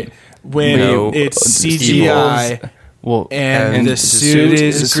night, when it's CGI, and the suit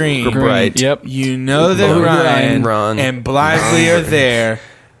is green. Bright. Yep. You know that Ryan and Blithely are there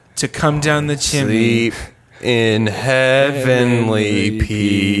to come down the chimney. Sleep in heavenly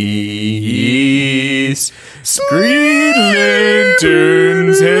peace. Green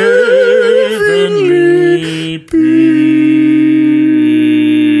Lantern's heavenly peace.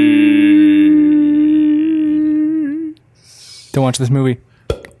 Don't watch this movie.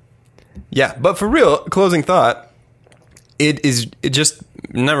 Yeah, but for real, closing thought, it just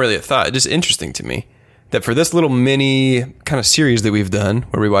not really a thought, just interesting to me that for this little mini kind of series that we've done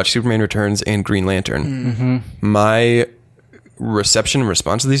where we watch Superman Returns and Green Lantern, my reception and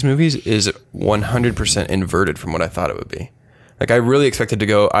response to these movies is 100% inverted from what I thought it would be. Like, I really expected to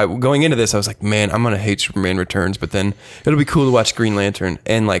going into this, I was like, man, I'm going to hate Superman Returns, but then it'll be cool to watch Green Lantern.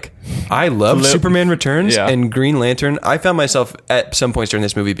 And, like, I love Superman Returns and Green Lantern. I found myself at some points during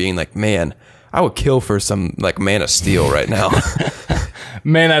this movie being like, man, I would kill for some, like, Man of Steel right now.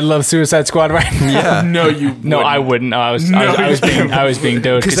 Man, I'd love Suicide Squad right now. Yeah. No, you wouldn't. No, I wouldn't. I was being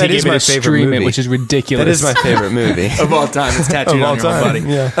dope because he gave it a stream it, which is ridiculous. That is my favorite movie. Of all time. It's tattooed on your whole body.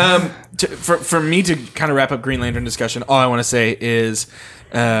 Yeah. For me to kind of wrap up Green Lantern discussion, all I want to say is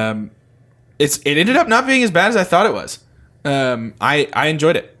it ended up not being as bad as I thought it was. I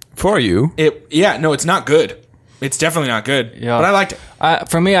enjoyed it. For you. It's not good. It's definitely not good, but I liked it.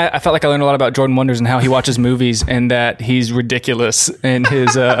 For me, I felt like I learned a lot about Jordan Wonders and how he watches movies and that he's ridiculous in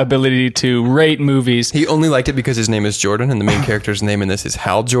his ability to rate movies. He only liked it because his name is Jordan and the main character's name in this is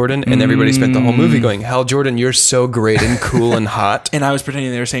Hal Jordan, and everybody spent the whole movie going, Hal Jordan, you're so great and cool and hot. And I was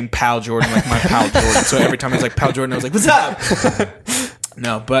pretending they were saying Pal Jordan, like my pal Jordan. So every time I was like Pal Jordan, I was like, what's up?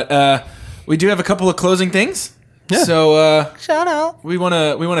 No, but we do have a couple of closing things. Yeah. So shout out. We want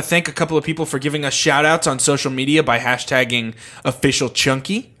to thank a couple of people for giving us shout outs on social media by hashtagging official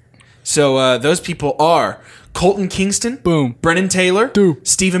chunky. So those people are Colton Kingston, boom, Brennan Taylor, do,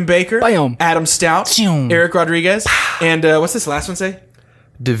 Stephen Baker, Bam, Adam Stout, Eric Rodriguez, and what's this last one say?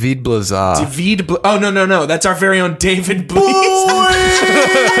 David Blazar. Oh, no. That's our very own David Blease.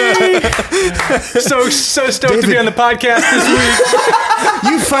 so stoked to be on the podcast this week.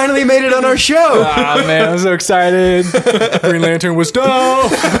 You finally made it on our show. Ah, man, I'm so excited. Green Lantern was dope.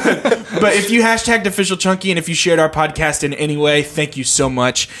 But if you hashtagged official chunky and if you shared our podcast in any way, thank you so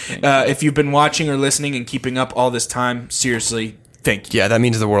much. If you've been watching or listening and keeping up all this time, seriously, thank you. Yeah, that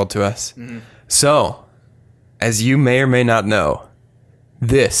means the world to us. Mm-hmm. So, as you may or may not know,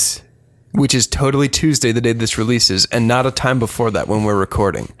 this, which is totally Tuesday, the day this releases, and not a time before that when we're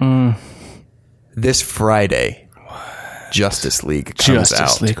recording. This Friday, Justice League comes out.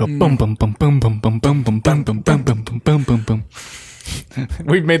 Justice League. Boom, boom, boom, boom, boom, boom, boom, boom, boom, boom, boom, boom, boom, boom, boom.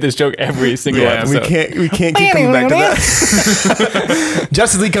 We've made this joke every single episode. We can't keep coming back to that.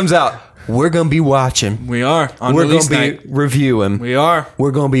 Justice League comes out. We're going to be watching. We are. We're going to be reviewing. We are. We're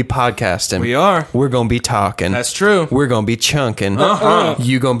going to be podcasting. We are. We're going to be talking. That's true. We're going to be chunking.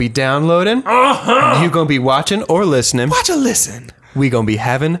 You going to be downloading. You going to be watching or listening. Watch or listen. We going to be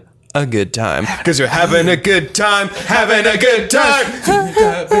having a good time. Because you're having a good time. Having a good time.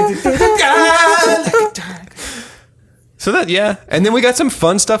 So that, yeah. And then we got some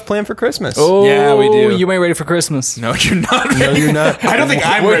fun stuff planned for Christmas. Oh, yeah, we do. You ain't ready for Christmas. No, you're not ready. No, you're not. I don't think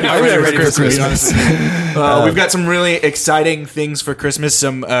I'm ready for Christmas. We've got some really exciting things for Christmas,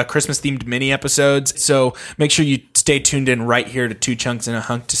 some Christmas-themed mini episodes. So make sure you stay tuned in right here to Two Chunks and a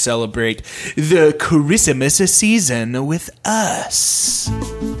Hunk to celebrate the Christmas season with us.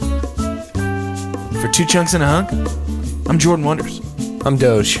 For Two Chunks and a Hunk, I'm Jordan Wonders. I'm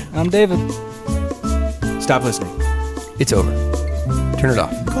Doge. I'm David. Stop listening. It's over. Turn it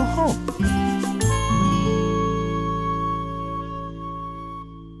off. Go home.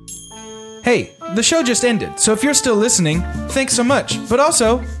 Hey, the show just ended, so if you're still listening, thanks so much. But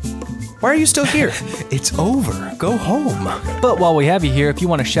also, why are you still here? It's over. Go home. But while we have you here, if you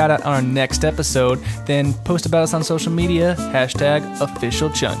want to shout out on our next episode, then post about us on social media,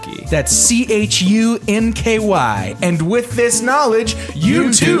 #officialchunky. That's CHUNKY. And with this knowledge,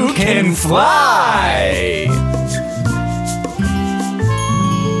 you too can fly.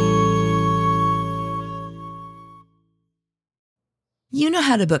 You know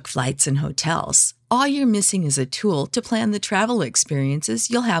how to book flights and hotels. All you're missing is a tool to plan the travel experiences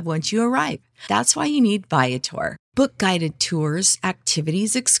you'll have once you arrive. That's why you need Viator. Book guided tours,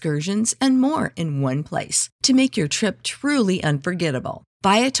 activities, excursions, and more in one place to make your trip truly unforgettable.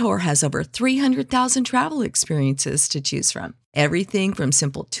 Viator has over 300,000 travel experiences to choose from. Everything from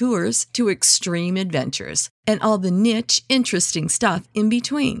simple tours to extreme adventures and all the niche, interesting stuff in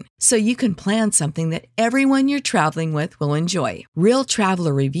between. So you can plan something that everyone you're traveling with will enjoy. Real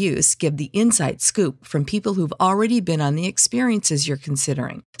traveler reviews give the inside scoop from people who've already been on the experiences you're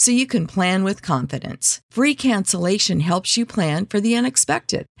considering. So you can plan with confidence. Free cancellation helps you plan for the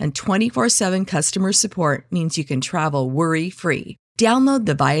unexpected. And 24/7 customer support means you can travel worry-free. Download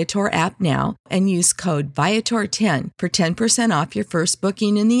the Viator app now and use code Viator10 for 10% off your first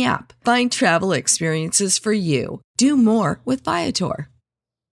booking in the app. Find travel experiences for you. Do more with Viator.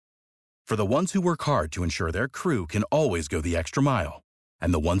 For the ones who work hard to ensure their crew can always go the extra mile,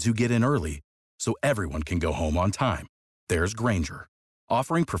 and the ones who get in early so everyone can go home on time, there's Grainger,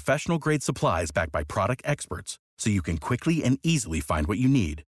 offering professional-grade supplies backed by product experts so you can quickly and easily find what you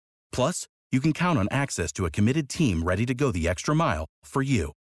need. Plus, you can count on access to a committed team ready to go the extra mile for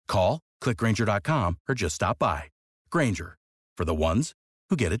you. Call, click Grainger.com, or just stop by. Grainger, for the ones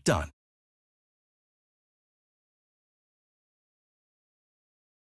who get it done.